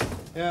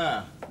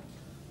 Yeah.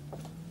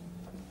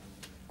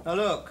 Now,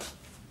 look.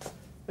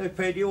 They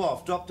paid you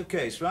off, dropped the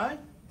case, right?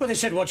 Well, they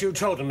said what you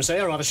told them to say,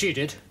 or rather she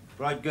did.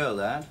 Bright girl,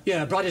 that.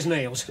 Yeah, bright as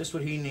nails. Just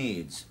what he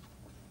needs.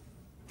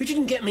 You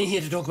didn't get me here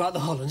to talk about the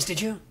Hollands,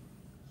 did you?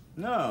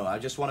 No, I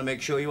just want to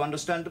make sure you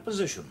understand the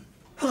position.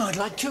 Oh, I'd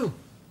like to.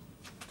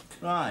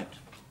 Right.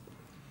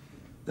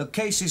 The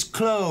case is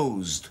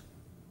closed.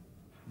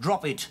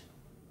 Drop it.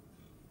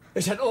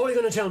 Is that all you're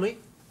going to tell me?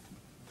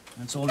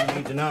 That's all you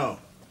need to know.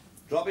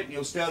 Drop it and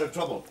you'll stay out of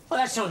trouble. Well,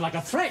 that sounds like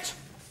a threat.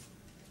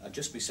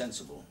 Just be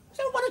sensible.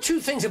 There are one or two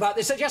things about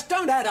this that just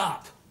don't add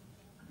up.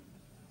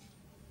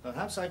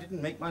 Perhaps I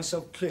didn't make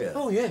myself clear.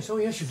 Oh, yes,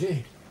 you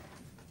did.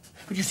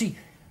 But you see,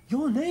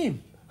 your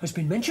name has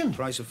been mentioned.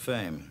 Price of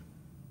fame.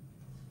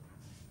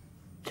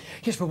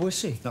 Yes, but we'll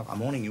see. Look, I'm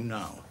warning you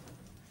now.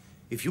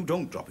 If you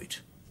don't drop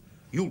it,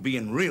 you'll be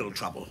in real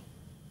trouble.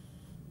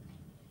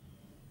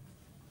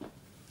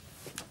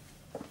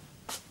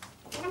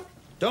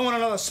 Don't want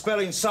another spell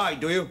inside,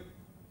 do you?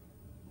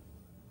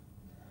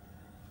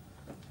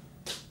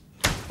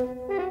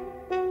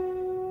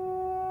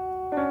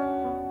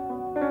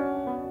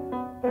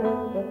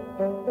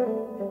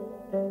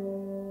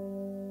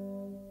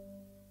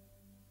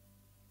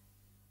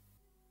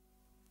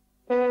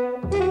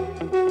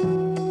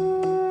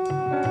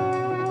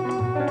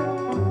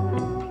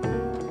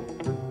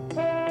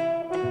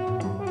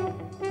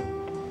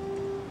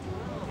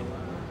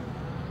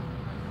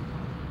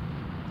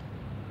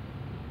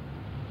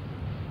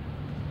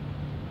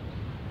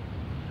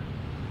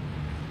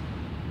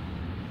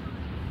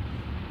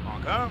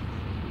 Marker?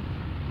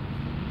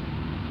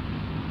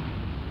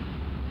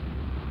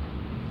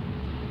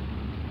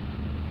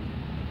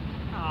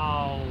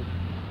 Oh.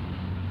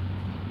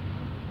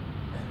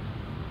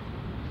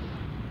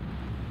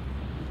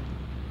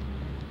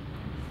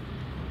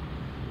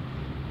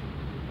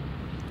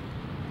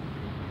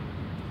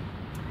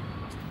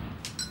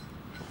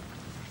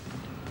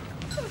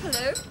 Oh,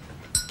 hello.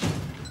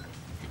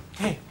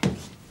 Hey.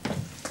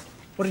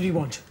 What did he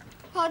want?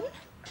 Pardon?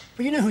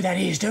 Well, you know who that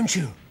is, don't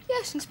you?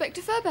 Yes,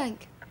 Inspector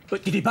Fairbank.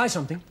 But did he buy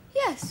something?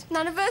 Yes, an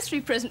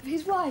anniversary present for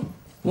his wife.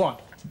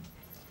 What?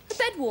 A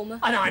bed warmer.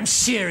 And I'm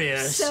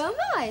serious. So am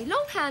I.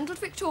 Long-handled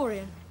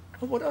Victorian.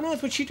 Well, what on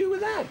earth would she do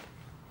with that?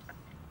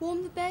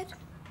 Warm the bed.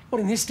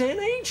 What, in this day and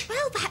age?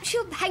 Well, perhaps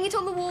she'll hang it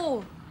on the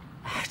wall.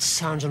 That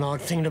sounds an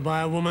odd thing to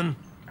buy a woman.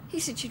 He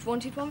said she'd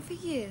wanted one for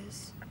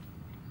years.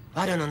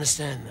 I don't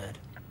understand that.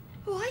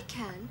 Oh, I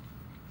can.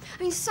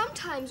 I mean,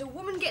 sometimes a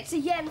woman gets a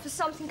yen for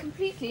something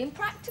completely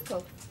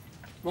impractical.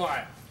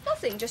 Why?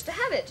 Nothing, just to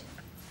have it.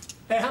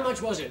 Hey, how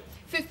much was it?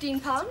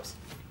 £15.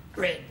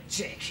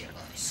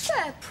 Ridiculous.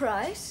 Fair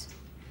price.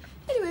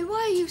 Anyway, why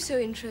are you so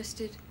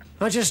interested?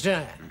 I just,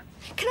 Can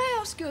I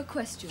ask you a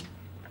question?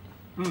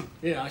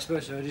 Yeah, I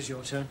suppose so. It is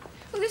your turn.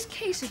 Well, this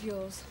case of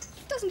yours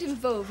doesn't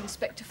involve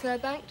Inspector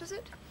Fairbank, does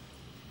it?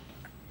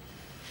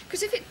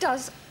 Because if it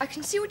does, I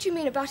can see what you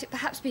mean about it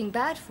perhaps being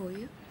bad for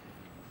you.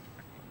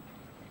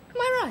 Am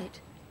I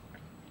right?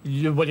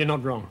 Well, you're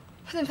not wrong.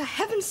 Well, then, for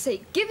heaven's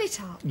sake, give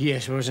it up.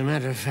 Yes, well, as a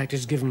matter of fact,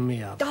 it's given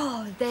me up.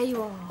 Oh, there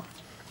you are.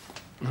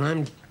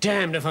 I'm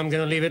damned if I'm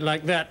going to leave it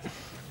like that.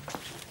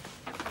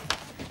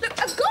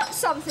 Look, I've got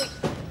something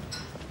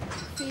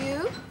for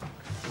you.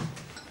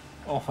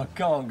 Oh, I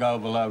can't go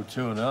below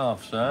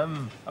 2.5,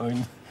 Sam. I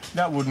mean,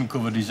 that wouldn't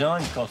cover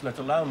design costs, let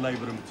alone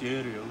labour and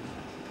materials.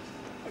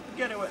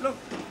 Get away, look.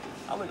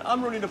 I mean,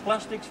 I'm running a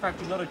plastics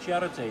factory, not a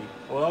charity.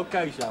 Well,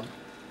 OK, Sam.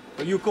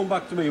 But you come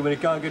back to me when you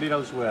can't get it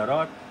elsewhere,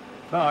 right?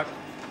 Right.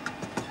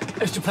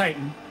 Mr.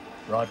 Payton.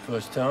 Right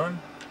first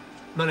time.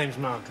 My name's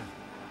Marker.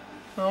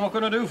 Oh, what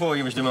can I do for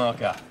you, Mr.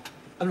 Marker?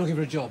 I'm looking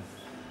for a job.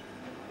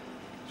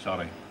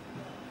 Sorry.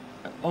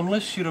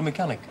 Unless you're a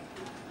mechanic.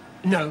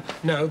 No,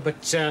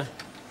 but, I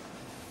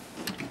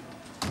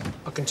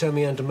can turn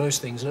me hand to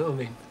most things, know what I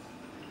mean?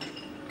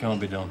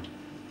 Can't be done.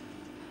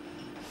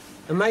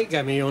 A mate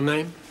gave me your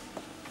name.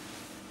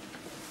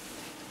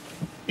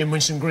 In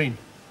Winston Green.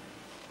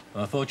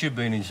 I thought you'd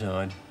been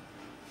inside.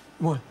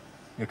 What?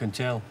 You can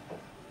tell.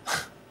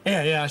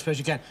 Yeah, I suppose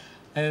you can.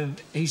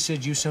 He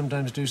said you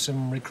sometimes do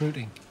some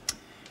recruiting.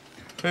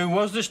 Who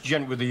was this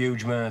gent with the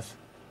huge mouth?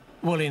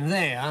 Well, in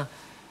there,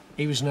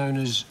 he was known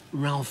as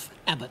Ralph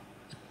Abbott.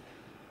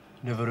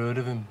 Never heard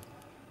of him.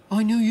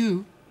 I knew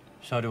you.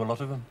 So do a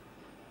lot of them.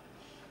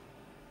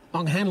 I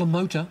can handle a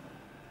motor.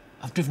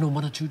 I've driven on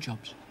 1 or 2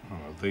 jobs. Oh,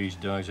 these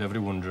days,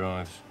 everyone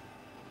drives.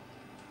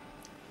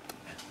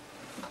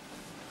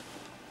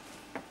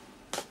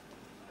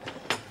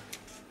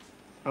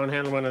 I can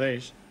handle one of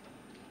these.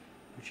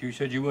 But you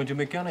said you weren't a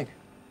mechanic.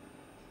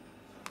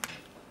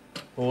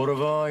 Or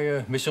have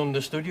I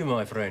misunderstood you,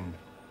 my friend?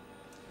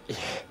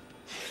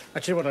 I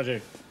tell you what I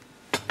do.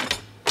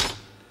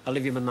 I'll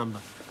leave you my number.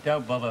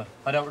 Don't bother.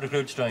 I don't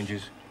recruit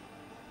strangers.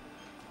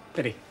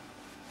 Pity.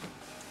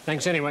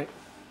 Thanks anyway.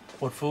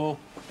 What for?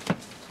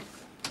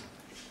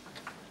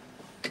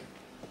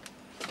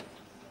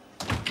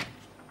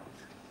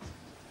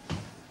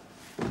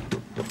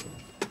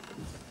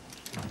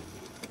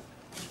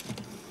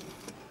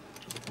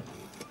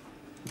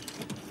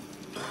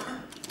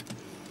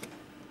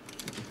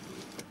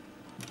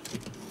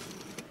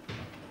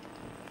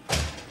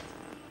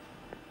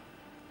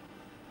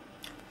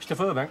 Mr.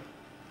 Fairbank,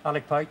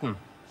 Alec Payton.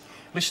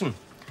 Listen,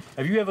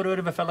 have you ever heard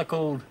of a fella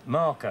called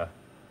Marker?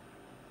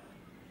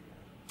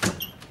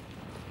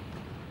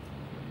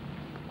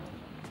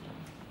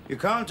 You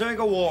can't take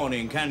a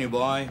warning, can you,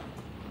 boy?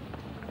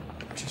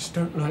 Just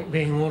don't like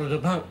being ordered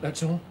about,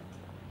 that's all.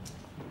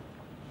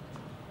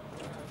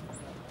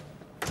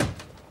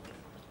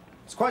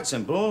 It's quite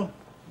simple.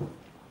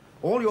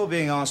 All you're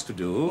being asked to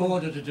do...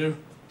 Ordered to do?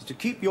 ...is to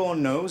keep your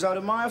nose out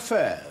of my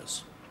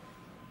affairs.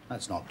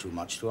 That's not too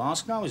much to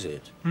ask now, is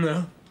it?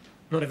 No,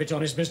 not if it's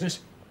honest business.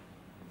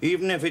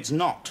 Even if it's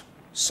not,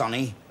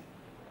 Sonny.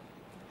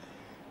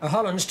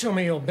 Hollands, tell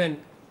me you're bent.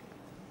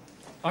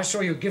 I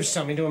saw you give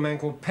something to a man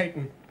called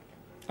Peyton,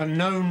 a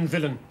known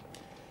villain.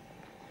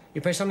 You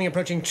pay something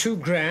approaching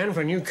 £2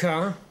 for a new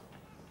car.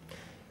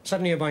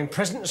 Suddenly you're buying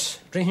presents,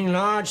 drinking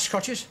large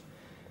scotches.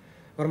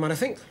 What am I to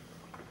think?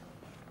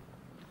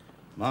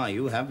 My,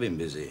 you have been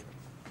busy.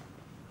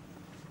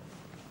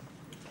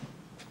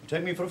 You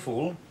take me for a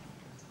fool?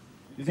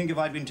 You think if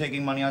I'd been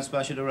taking money, I'd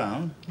splash it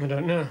around? I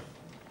don't know.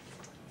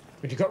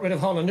 But you got rid of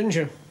Holland, didn't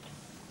you?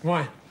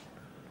 Why?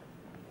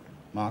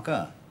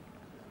 Marker,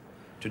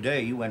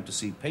 today you went to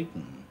see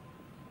Peyton.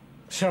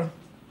 So?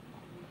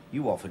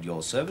 You offered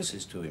your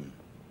services to him.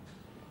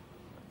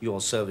 Your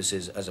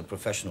services as a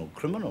professional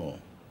criminal.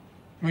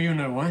 Well, you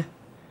know why.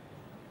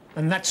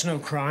 And that's no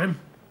crime.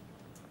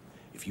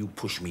 If you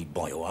push me,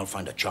 boyo, I'll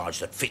find a charge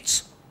that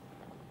fits.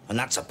 And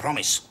that's a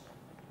promise.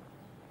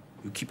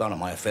 You keep out of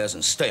my affairs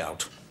and stay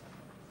out.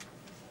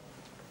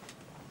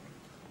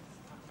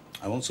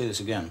 I won't say this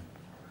again.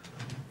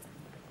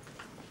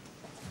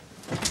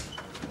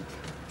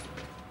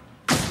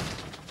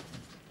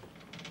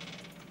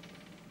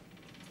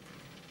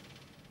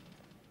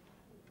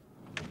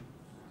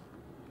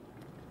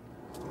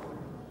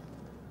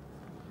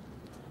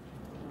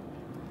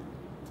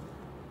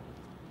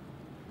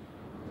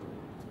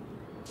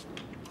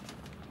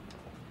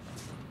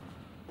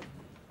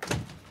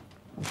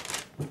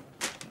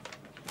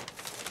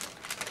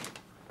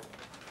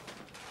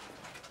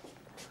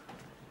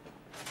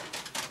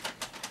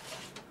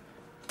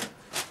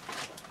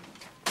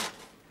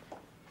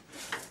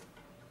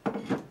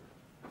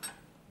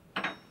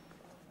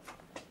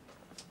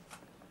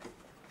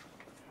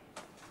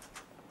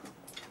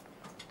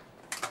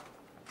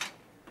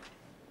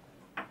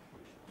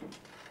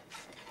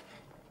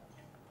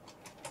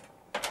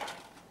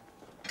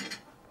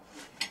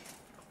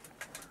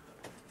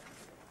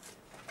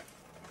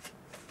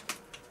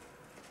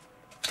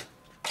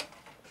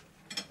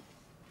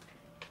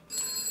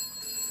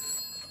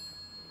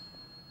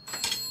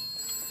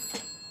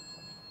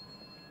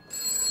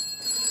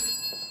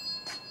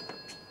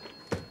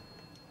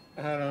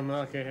 Hello,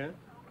 Marker here.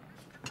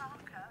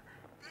 Marker,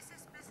 this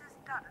is Mrs.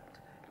 Durrant.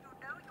 You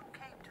know you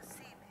came to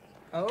see me.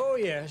 Oh,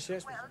 yes,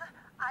 yes. Well,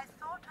 I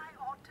thought I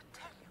ought to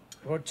tell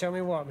you. Well, tell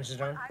me what, Mrs.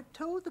 Dunn? I've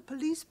told the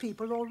police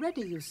people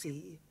already, you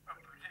see.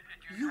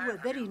 You were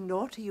very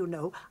naughty, you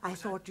know. I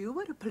thought you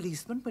were a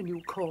policeman when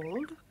you called.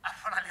 Well,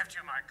 I left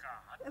you my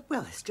card.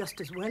 Well, it's just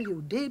as well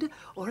you did,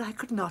 or I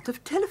could not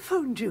have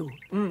telephoned you.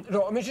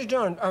 Look, Mrs.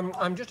 Dunn,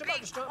 I'm just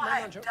about to start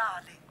my lunch.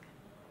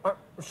 Darling.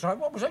 Sorry,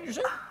 what was that you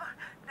said?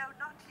 No,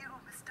 not you,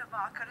 Mr.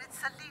 Marker. It's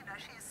Selina.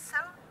 She is so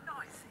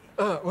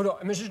noisy. Well,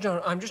 look, Mrs.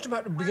 Dunn, I'm just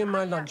about to begin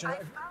my lunch. I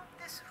found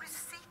this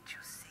receipt, you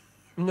see.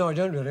 No, I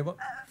don't really. What?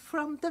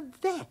 From the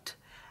vet.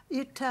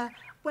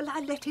 Well,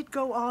 I let it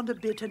go on a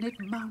bit and it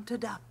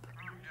mounted up.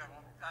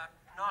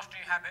 Nasty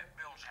habit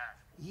Bills have.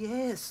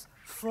 Yes,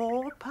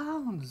 £4.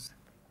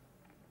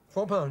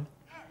 £4?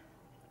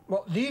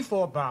 What, the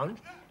 £4?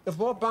 The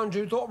 £4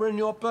 you thought were in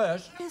your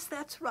purse? Yes,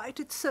 that's right.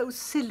 It's so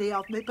silly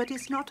of me, but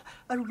it's not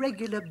a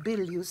regular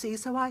bill, you see,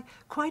 so I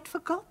quite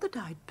forgot that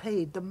I'd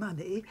paid the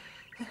money.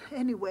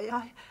 Anyway,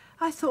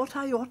 I thought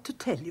I ought to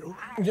tell you.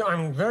 Yeah,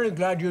 I'm very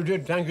glad you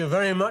did. Thank you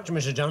very much,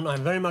 Mrs. Dunn.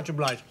 I'm very much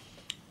obliged.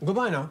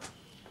 Goodbye now.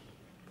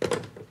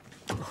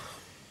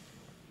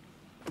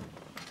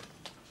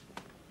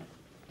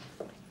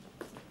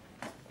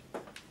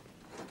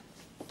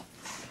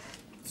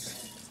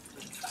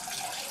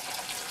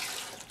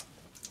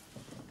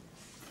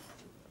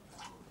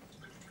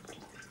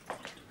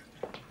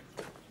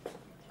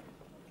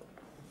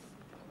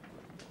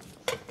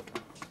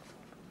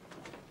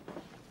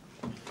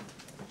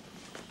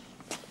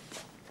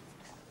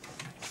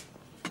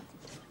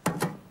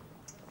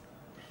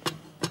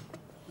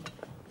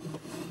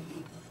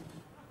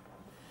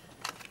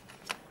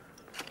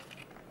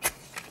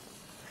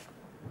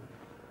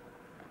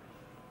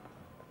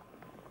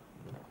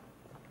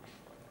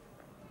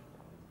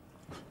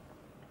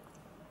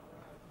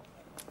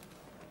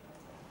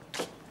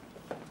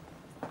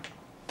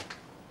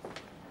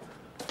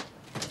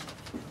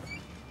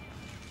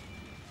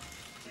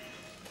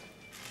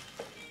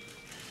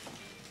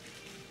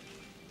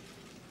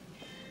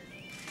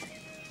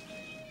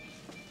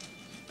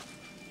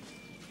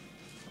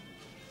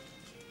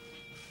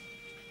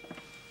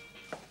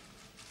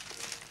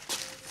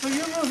 Are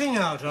you moving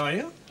out, are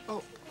you?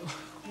 Oh,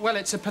 well,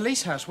 it's a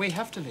police house. We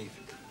have to leave.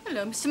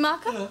 Hello, Mr.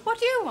 Marker. What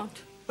do you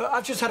want?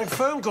 I've just had a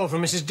phone call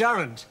from Mrs.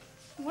 Durrant.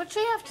 What'd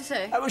she have to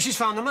say? Well, she's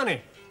found the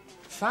money.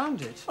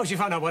 Found it? Oh, she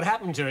found out what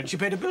happened to it. She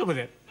paid a bill with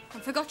it. I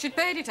forgot you'd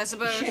paid it, I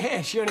suppose.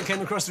 Yeah, she only came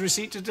across the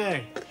receipt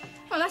today.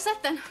 Well, that's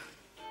that then.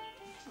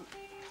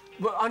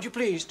 Well, aren't you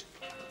pleased?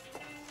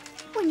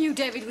 We knew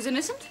David was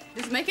innocent.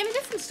 Doesn't make any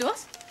difference to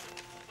us.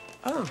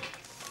 Oh.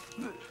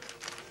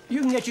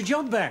 You can get your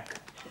job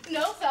back.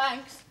 No,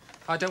 thanks.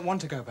 I don't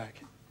want to go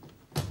back.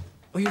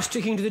 Are you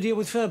sticking to the deal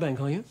with Furbank,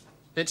 are you?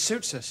 It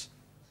suits us.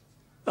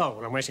 Oh,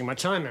 well, I'm wasting my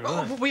time then,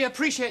 aren't I? We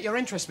appreciate your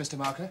interest, Mr.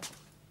 Marker.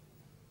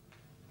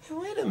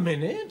 Wait a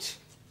minute.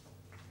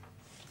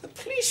 The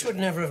police would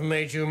never have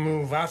made you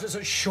move out at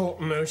such short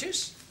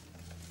notice.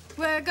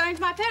 We're going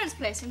to my parents'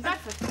 place in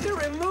Bradford. The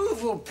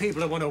removal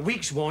people want a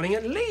week's warning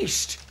at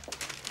least.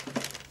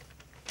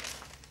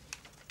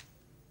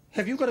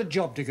 Have you got a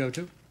job to go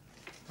to?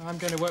 I'm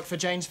going to work for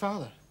Jane's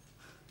father.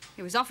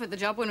 He was offered the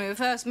job when we were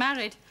first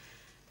married,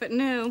 but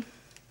no.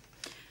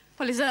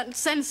 Well, he's earned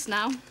sense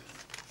now.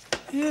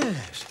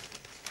 Yes.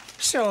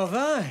 So have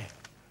I.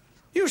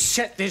 You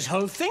set this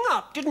whole thing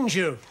up, didn't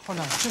you? Oh,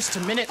 no, just a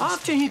minute.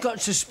 After he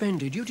got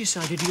suspended, you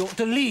decided he ought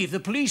to leave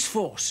the police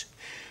force.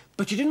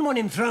 But you didn't want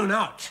him thrown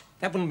out.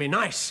 That wouldn't be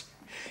nice.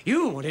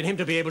 You wanted him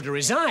to be able to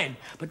resign.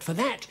 But for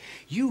that,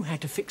 you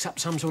had to fix up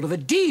some sort of a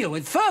deal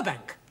with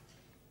Furbank.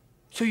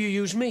 So you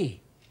used me.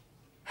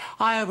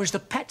 I was the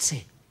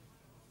patsy.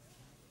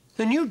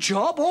 The new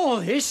job,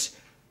 all this,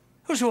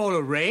 was all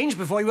arranged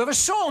before you ever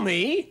saw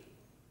me.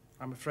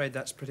 I'm afraid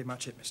that's pretty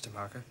much it, Mr.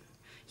 Marker.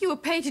 You were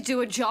paid to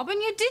do a job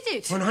and you did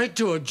it. When I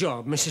do a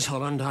job, Mrs.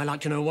 Holland, I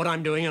like to know what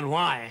I'm doing and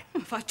why.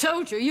 If I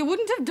told you, you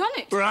wouldn't have done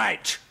it.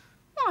 Right.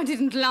 I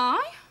didn't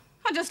lie.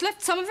 I just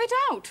left some of it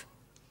out.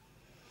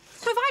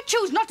 But if I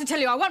choose not to tell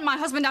you I want my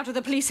husband out of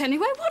the police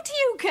anyway, what do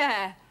you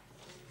care?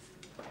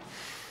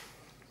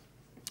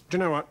 Do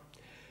you know what?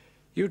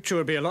 You two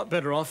would be a lot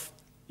better off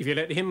if you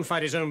let him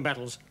fight his own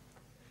battles.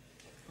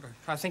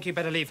 I think you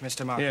better leave,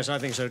 Mr. Marker. Yes, I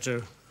think so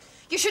too.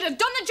 You should have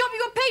done the job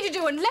you were paid to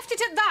do and left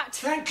it at that.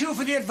 Thank you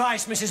for the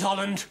advice, Mrs.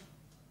 Holland.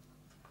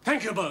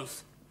 Thank you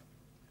both.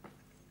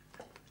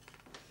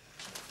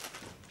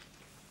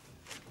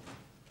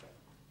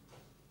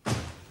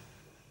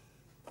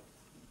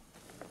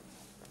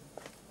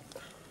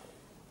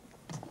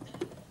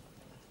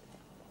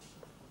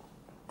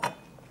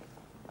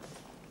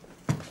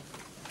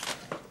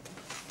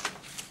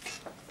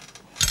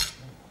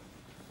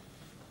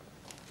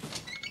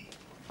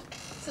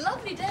 It's a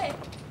lovely day.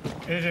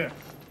 Is it?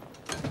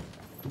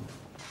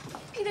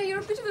 You know, you're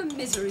a bit of a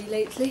misery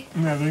lately.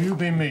 Never you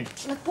be me.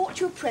 And I've bought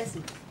you a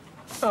present.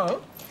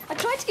 Oh? I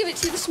tried to give it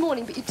to you this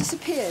morning, but you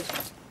disappeared.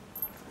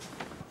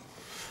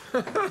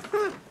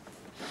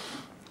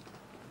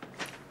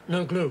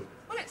 No glue.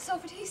 Well, it's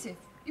self-adhesive.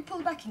 You pull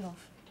the backing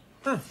off.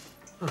 Huh.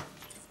 Huh.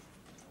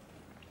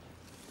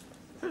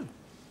 Hmm.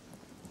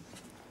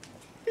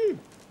 Hmm.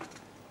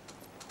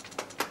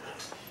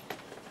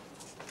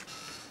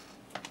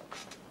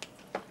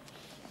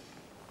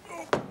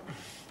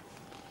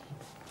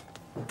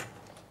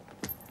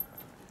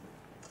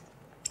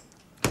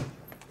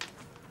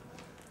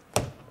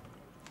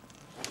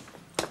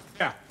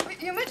 Yeah.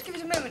 You're meant to give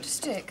it a moment to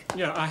stick.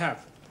 Yeah, I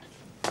have.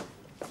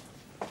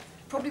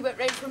 Probably won't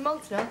rain for a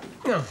month now.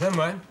 No, never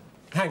mind.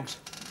 Thanks.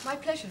 My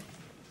pleasure.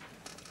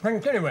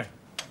 Thanks anyway.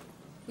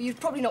 Well, you've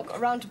probably not got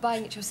around to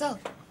buying it yourself.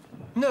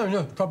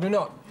 No, probably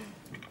not.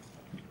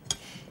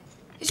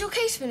 Is your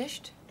case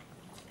finished?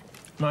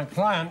 My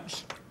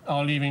clients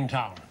are leaving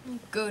town.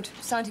 Good.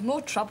 Sounded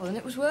more trouble than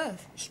it was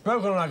worth.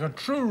 Spoken like a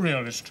true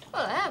realist.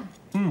 Well, I am.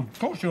 Of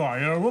course you are.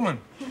 You're a woman.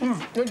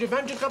 Don't you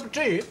fancy a cup of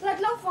tea? Well,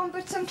 I'd love one,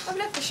 but I've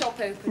left the shop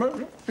open.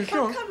 Well,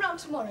 sure. Come round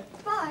tomorrow.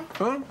 Bye.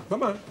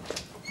 Bye-bye.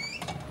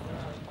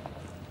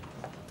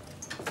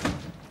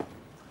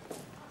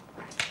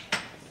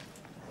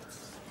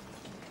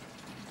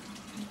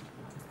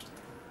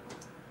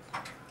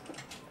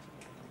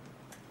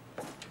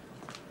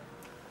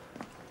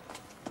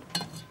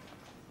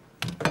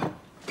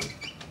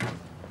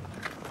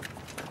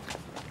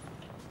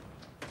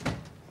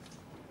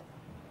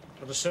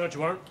 For the search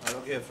warrant? Oh,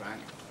 look here,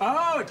 Frank.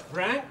 Oh, it's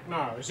Frank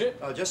now, is it?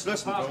 Oh, just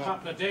listen. Past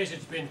couple of days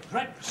it's been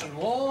threats and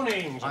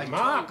warnings and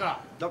marker.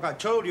 Look, I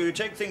told you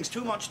take things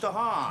too much to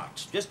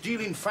heart. Just deal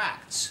in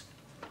facts.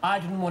 I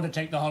didn't want to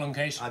take the Holland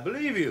case. I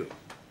believe you.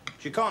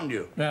 She conned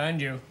you. Yeah,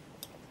 and you.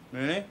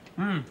 Really?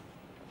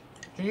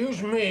 She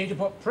used me to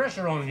put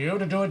pressure on you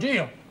to do a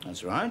deal.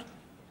 That's right.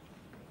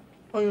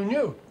 Oh, you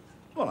knew?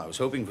 Well, I was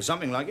hoping for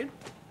something like it.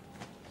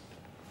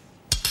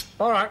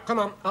 All right, come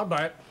on, I'll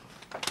buy it.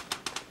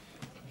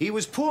 He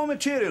was poor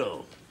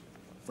material.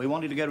 We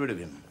wanted to get rid of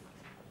him.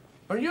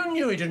 Well, you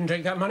knew he didn't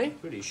take that money?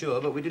 Pretty sure,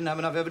 but we didn't have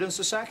enough evidence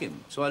to sack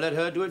him, so I let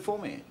her do it for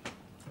me.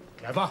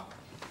 Clever.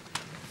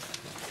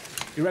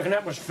 You reckon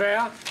that was fair?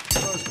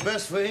 Well, it's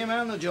best for him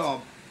and the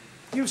job.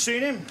 You've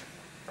seen him.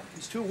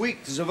 He's too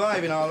weak to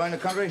survive in our line of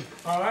country.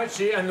 All right,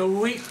 see, and the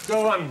weak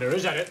go under,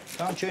 is that it?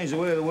 Can't change the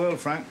way of the world,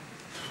 Frank.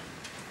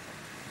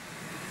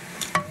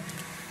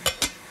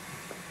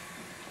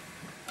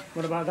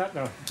 What about that,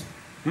 though?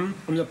 And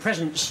the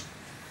presents,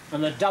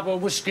 and the double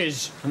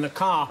whiskies, and the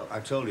car. I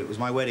told you, it was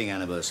my wedding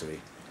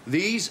anniversary.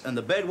 These and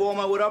the bed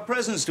warmer were our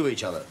presents to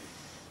each other.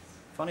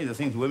 Funny the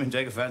things women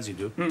take a fancy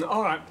to.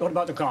 All right, what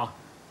about the car?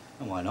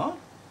 And why not?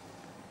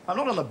 I'm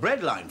not on the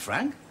bread line,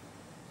 Frank.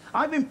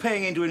 I've been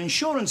paying into an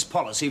insurance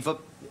policy for,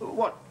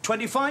 what,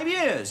 25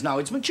 years. Now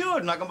it's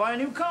matured and I can buy a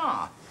new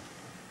car.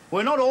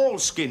 We're not all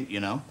skint, you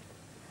know.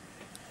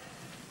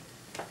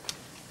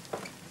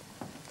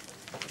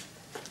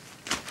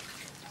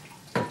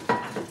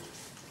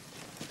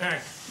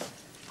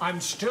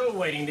 I'm still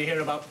waiting to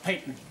hear about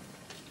Peyton.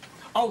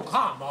 Oh,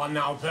 come on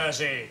now,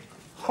 Percy.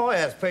 Oh,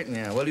 yes, Peyton,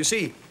 yeah. Well, you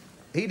see,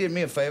 he did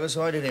me a favour,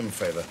 so I did him a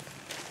favour.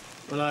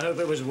 Well, I hope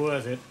it was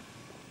worth it.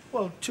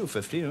 Well,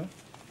 $250, you know.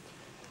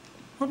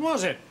 What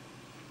was it?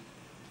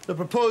 The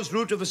proposed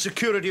route of a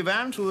security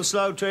van through the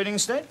Slough trading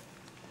estate.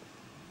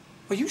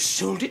 Well, you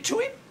sold it to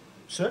him?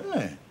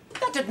 Certainly.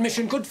 That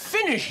admission could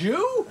finish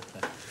you.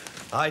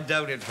 I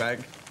doubt it,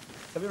 Frank.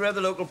 Have you read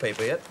the local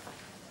paper yet?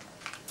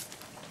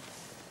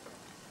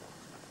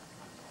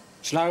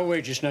 Slough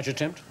wages snatch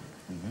attempt.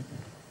 Mm-hmm.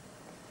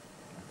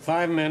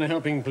 5 men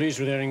helping police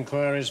with their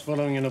inquiries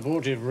following an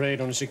abortive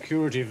raid on a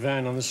security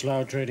van on the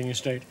Slough trading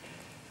estate.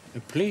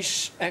 The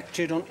police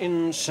acted on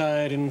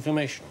inside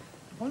information.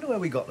 I wonder where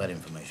we got that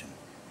information.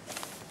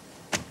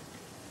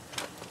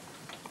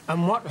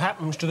 And what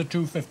happens to the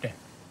 250?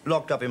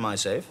 Locked up in my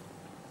safe.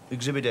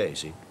 Exhibit A,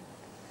 see?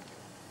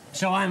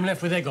 So I'm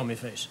left with egg on my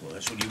face. Well,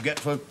 that's what you get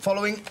for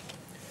following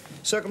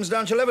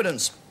circumstantial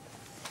evidence.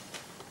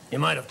 You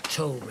might have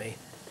told me.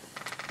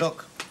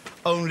 Look,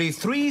 only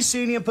 3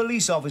 senior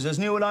police officers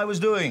knew what I was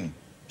doing.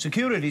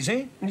 Security,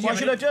 see? Why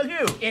should I tell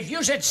you? If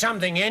you said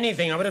something,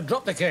 anything, I would have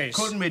dropped the case.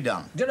 Couldn't be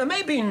done.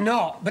 Maybe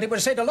not, but it would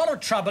have saved a lot of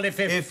trouble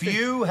if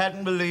you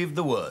hadn't believed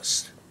the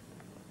worst.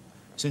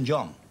 St.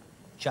 John,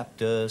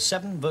 chapter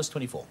 7, verse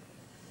 24.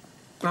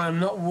 I'm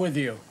not with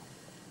you.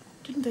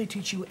 Didn't they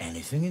teach you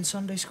anything in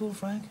Sunday school,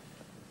 Frank?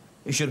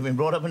 You should have been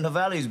brought up in the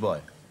valleys,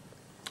 boy.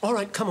 All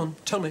right, come on,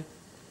 tell me.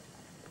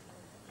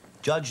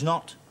 Judge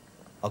not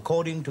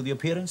according to the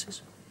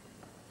appearances.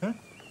 Huh?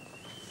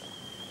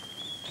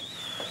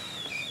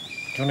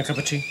 Do you want a cup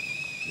of tea?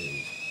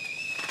 Please.